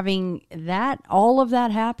 having all of that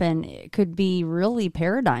happen, it could be really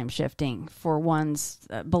paradigm shifting for one's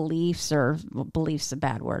beliefs, or beliefs a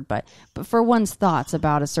bad word, but for one's thoughts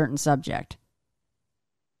about a certain subject.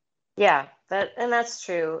 Yeah, that's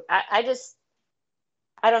true. I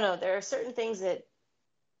don't know. There are certain things that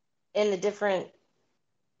in the different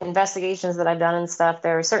investigations that I've done and stuff,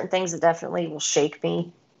 there are certain things that definitely will shake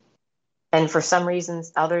me. And for some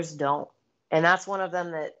reasons, others don't. And that's one of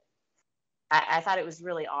them that I thought it was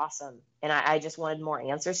really awesome, and I just wanted more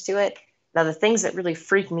answers to it. Now, the things that really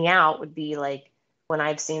freak me out would be like when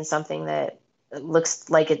I've seen something that looks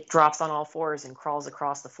like it drops on all fours and crawls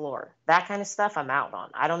across the floor. That kind of stuff I'm out on.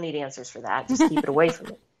 I don't need answers for that. Just keep it away from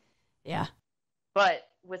me. Yeah. But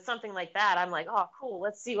with something like that, I'm like, oh, cool,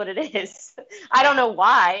 let's see what it is. I don't know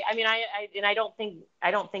why. I mean, I don't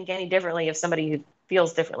think any differently of somebody who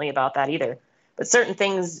feels differently about that either. But certain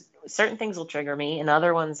things will trigger me, and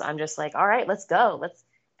other ones I'm just like, all right, let's go.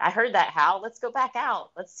 I heard that howl. Let's go back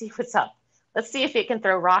out. Let's see what's up. Let's see if it can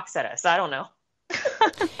throw rocks at us. I don't know.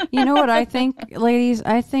 You know what I think, ladies?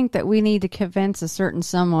 I think that we need to convince a certain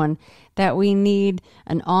someone that we need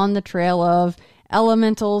an on the trail of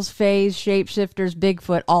elementals, fays, shapeshifters,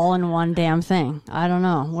 Bigfoot, all in one damn thing. I don't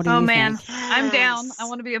know. What do you think? Oh, man. I'm down. I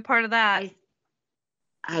want to be a part of that.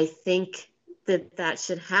 I think that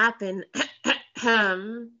should happen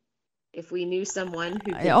if we knew someone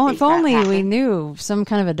who could if only we knew some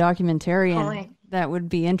kind of a documentarian that would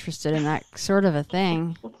be interested in that sort of a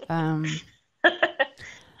thing.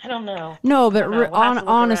 I don't know. No, but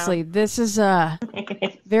honestly, this is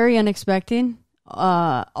very unexpected.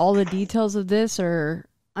 All the details of this are,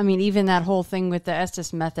 I mean, even that whole thing with the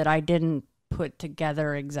Estes method, I didn't put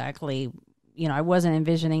together exactly. You know, I wasn't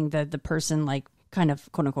envisioning the person like kind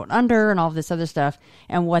of quote unquote under and all of this other stuff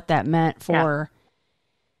and what that meant for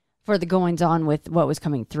the goings on with what was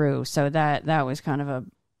coming through. So that was kind of a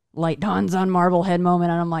light dawns on Marblehead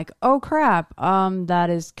moment, and I'm like, oh crap, that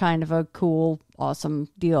is kind of a cool, awesome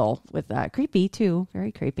deal with that. Creepy too,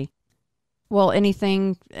 very creepy. Well,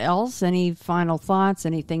 anything else? Any final thoughts?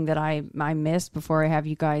 Anything that I missed before I have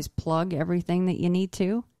you guys plug everything that you need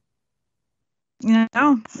to?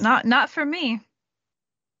 No, not for me.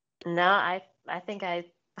 No, I think I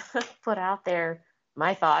put out there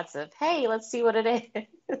my thoughts of, hey, let's see what it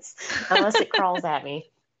is. Unless it crawls at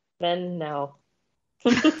me, then no.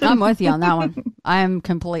 I'm with you on that one. I'm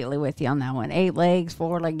completely with you on that one. 8 legs,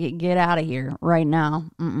 4 legs, get out of here right now.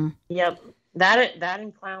 Mm-mm. Yep. That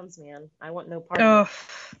and clowns, man. I want no part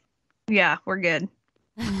of it. Yeah, we're good.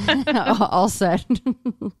 All set.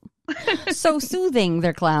 So soothing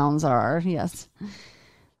their clowns are, yes.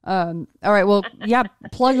 All right, well, yeah,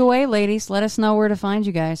 plug away, ladies. Let us know where to find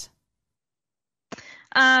you guys.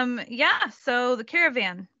 Yeah, so the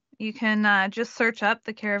Caravan. You can just search up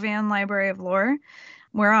the Caravan Library of Lore.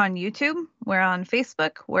 We're on YouTube, we're on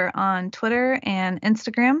Facebook, we're on Twitter and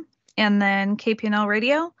Instagram, and then KPNL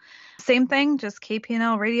Radio. Same thing, just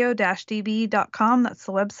kpnlradio-db.com. That's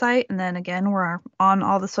the website. And then again, we're on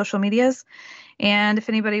all the social medias. And if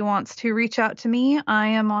anybody wants to reach out to me, I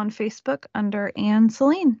am on Facebook under Anne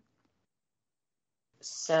Celine.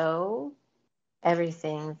 So,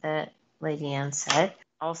 everything that Lady Anne said.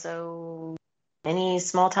 Also, any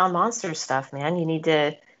small town monster stuff, man. You need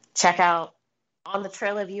to check out On the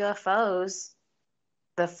Trail of UFOs,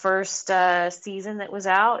 the first season that was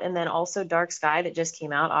out, and then also Dark Sky that just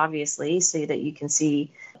came out, obviously, so that you can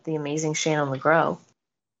see the amazing Shannon LeGros.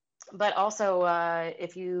 But also,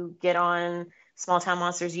 if you get on Small Town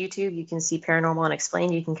Monsters YouTube, you can see Paranormal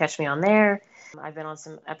Unexplained. You can catch me on there. I've been on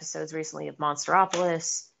some episodes recently of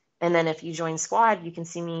Monsteropolis. And then if you join Squad, you can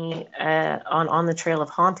see me on the Trail of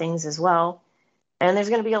Hauntings as well. And there's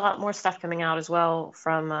going to be a lot more stuff coming out as well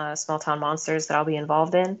from Small Town Monsters that I'll be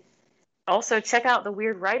involved in. Also, check out the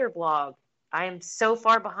Weird Writer blog. I am so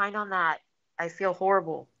far behind on that. I feel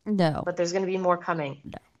horrible. No. But there's going to be more coming.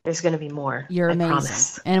 No. There's going to be more. You're amazing.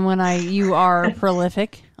 Promise. And you are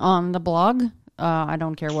prolific on the blog. I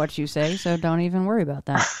don't care what you say, so don't even worry about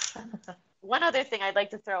that. One other thing I'd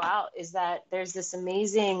like to throw out is that there's this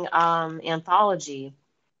amazing anthology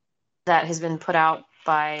that has been put out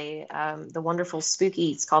by the wonderful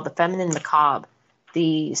Spooky. It's called The Feminine Macabre.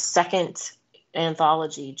 The second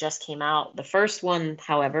anthology just came out. The first one,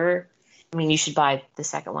 however, I mean, you should buy the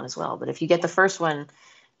second one as well. But if you get the first one,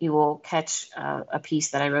 you will catch a piece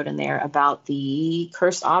that I wrote in there about the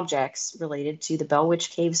cursed objects related to the Bell Witch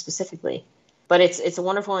Cave specifically. But it's a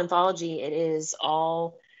wonderful anthology. It is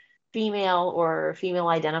all female or female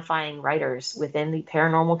identifying writers within the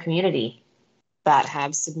paranormal community that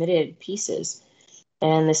have submitted pieces.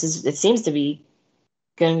 And it seems to be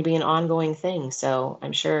going to be an ongoing thing. So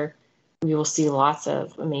I'm sure we will see lots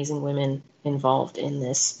of amazing women involved in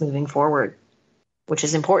this moving forward, which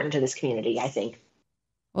is important to this community, I think.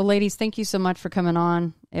 Well, ladies, thank you so much for coming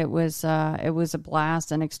on. It was a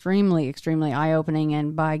blast and extremely, extremely eye-opening.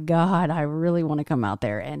 And by God, I really want to come out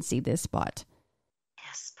there and see this spot.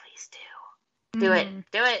 Yes, please do. Do it.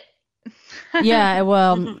 Do it. Yeah,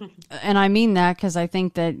 well, and I mean that because I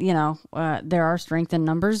think that, there are strength in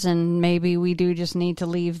numbers, and maybe we do just need to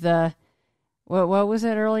leave the, what was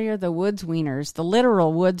it earlier? The woods wieners, the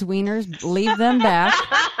literal woods wieners, leave them back.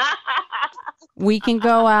 We can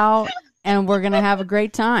go out and we're going to have a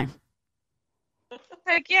great time.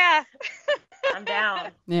 Heck yeah. I'm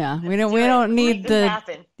down. Yeah, we don't need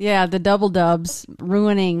the double dubs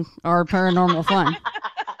ruining our paranormal fun.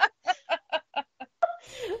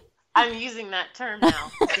 I'm using that term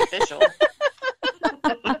now. It's official.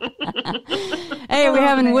 Hey, are we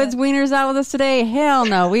having Woods Wieners out with us today? Hell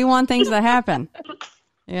no. We want things to happen.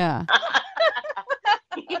 Yeah.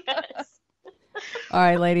 Yes. All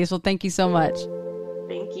right, ladies. Well, thank you so much.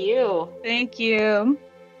 Thank you. Thank you.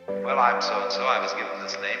 Well, I'm so-and-so. I was given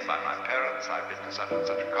this name by my parents. I've been to such and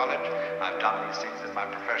such a college. I've done these things in my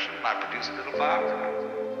profession. I produce a little biography.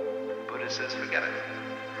 Buddha says, forget it.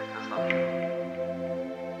 That's not true.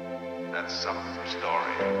 That's some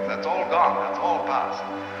story. That's all gone. That's all past.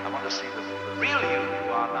 I want to see the real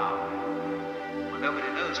you are now. Well,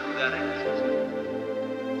 nobody knows who that is.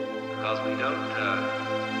 Because we don't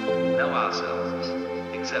know ourselves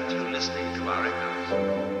except through listening to our echoes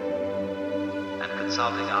and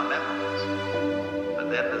consulting our memories. But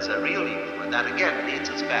then there's a real you, and that again leads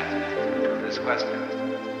us back to this question.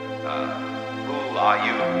 Who are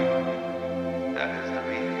you? That is the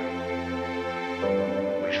real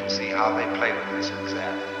you. We shall see how they play with this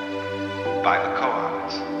exam by the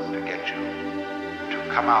koans to get you to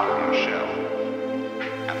come out of your shell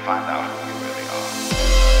and find out who you really are.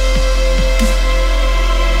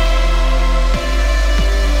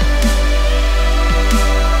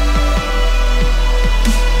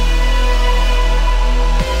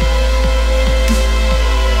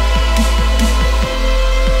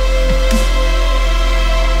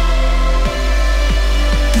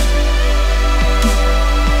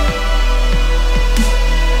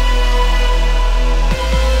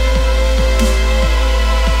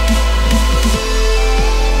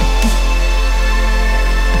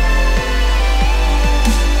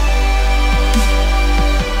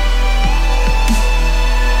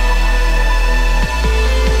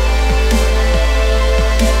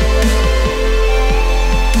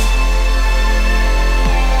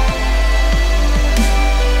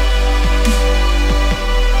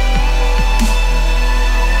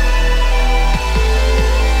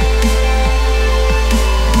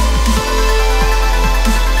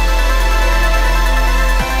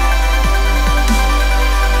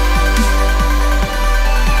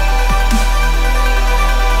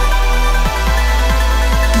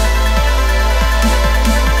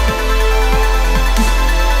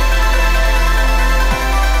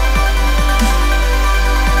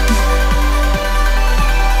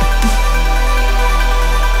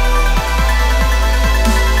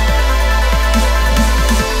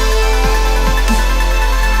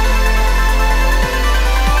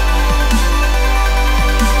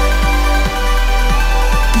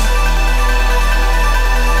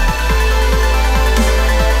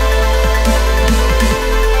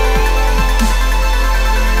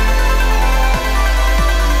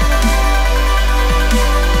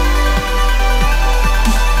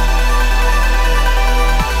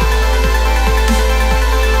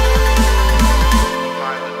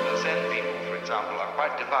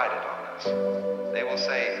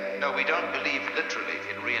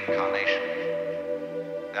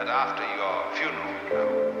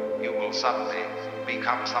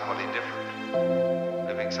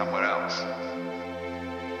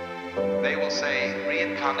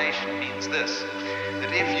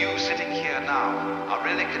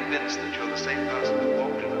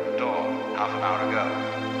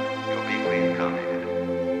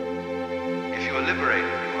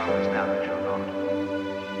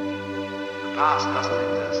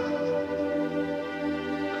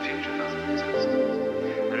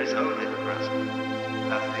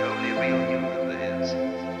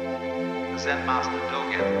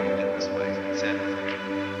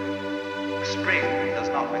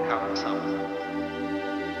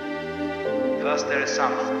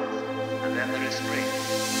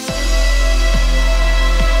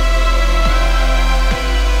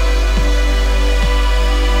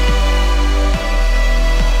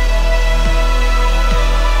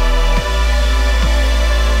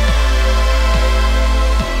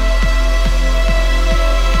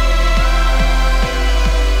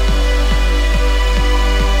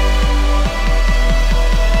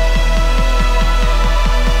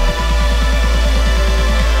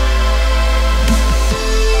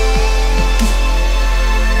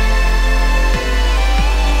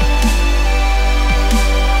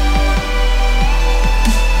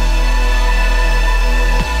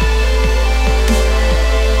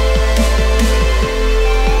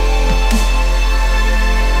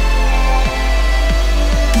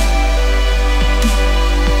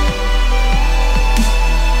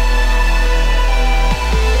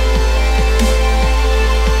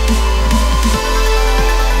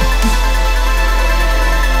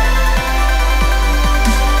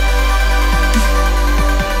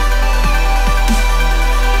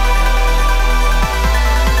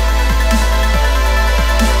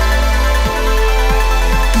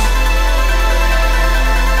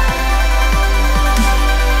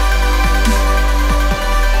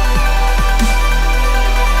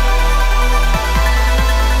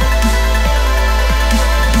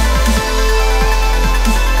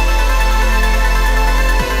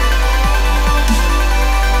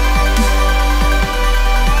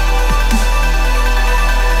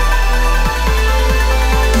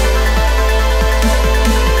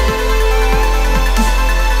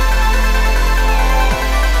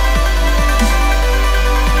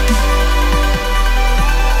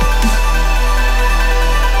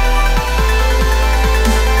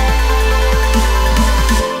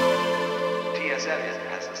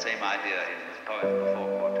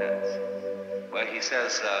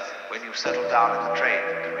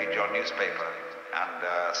 afraid to read your newspaper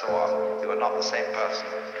and so on. You are not the same person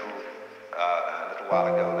who a little while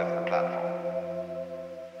ago left the platform.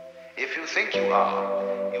 If you think you are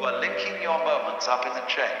linking your moments up in a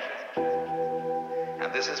chain.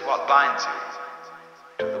 And this is what binds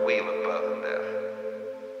you to the wheel of birth and death.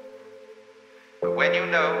 But when you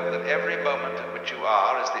know that every moment in which you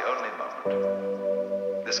are is the only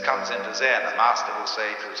moment, this comes into Zen. A master will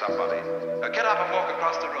say to somebody, get up and walk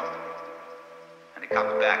across the room. And he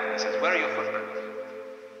comes back and he says, where are your footprints?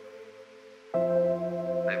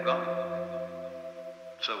 They've gone.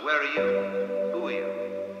 So where are you? Who are you?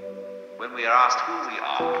 When we are asked who we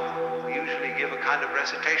are, we usually give a kind of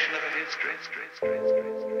recitation of a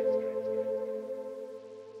history.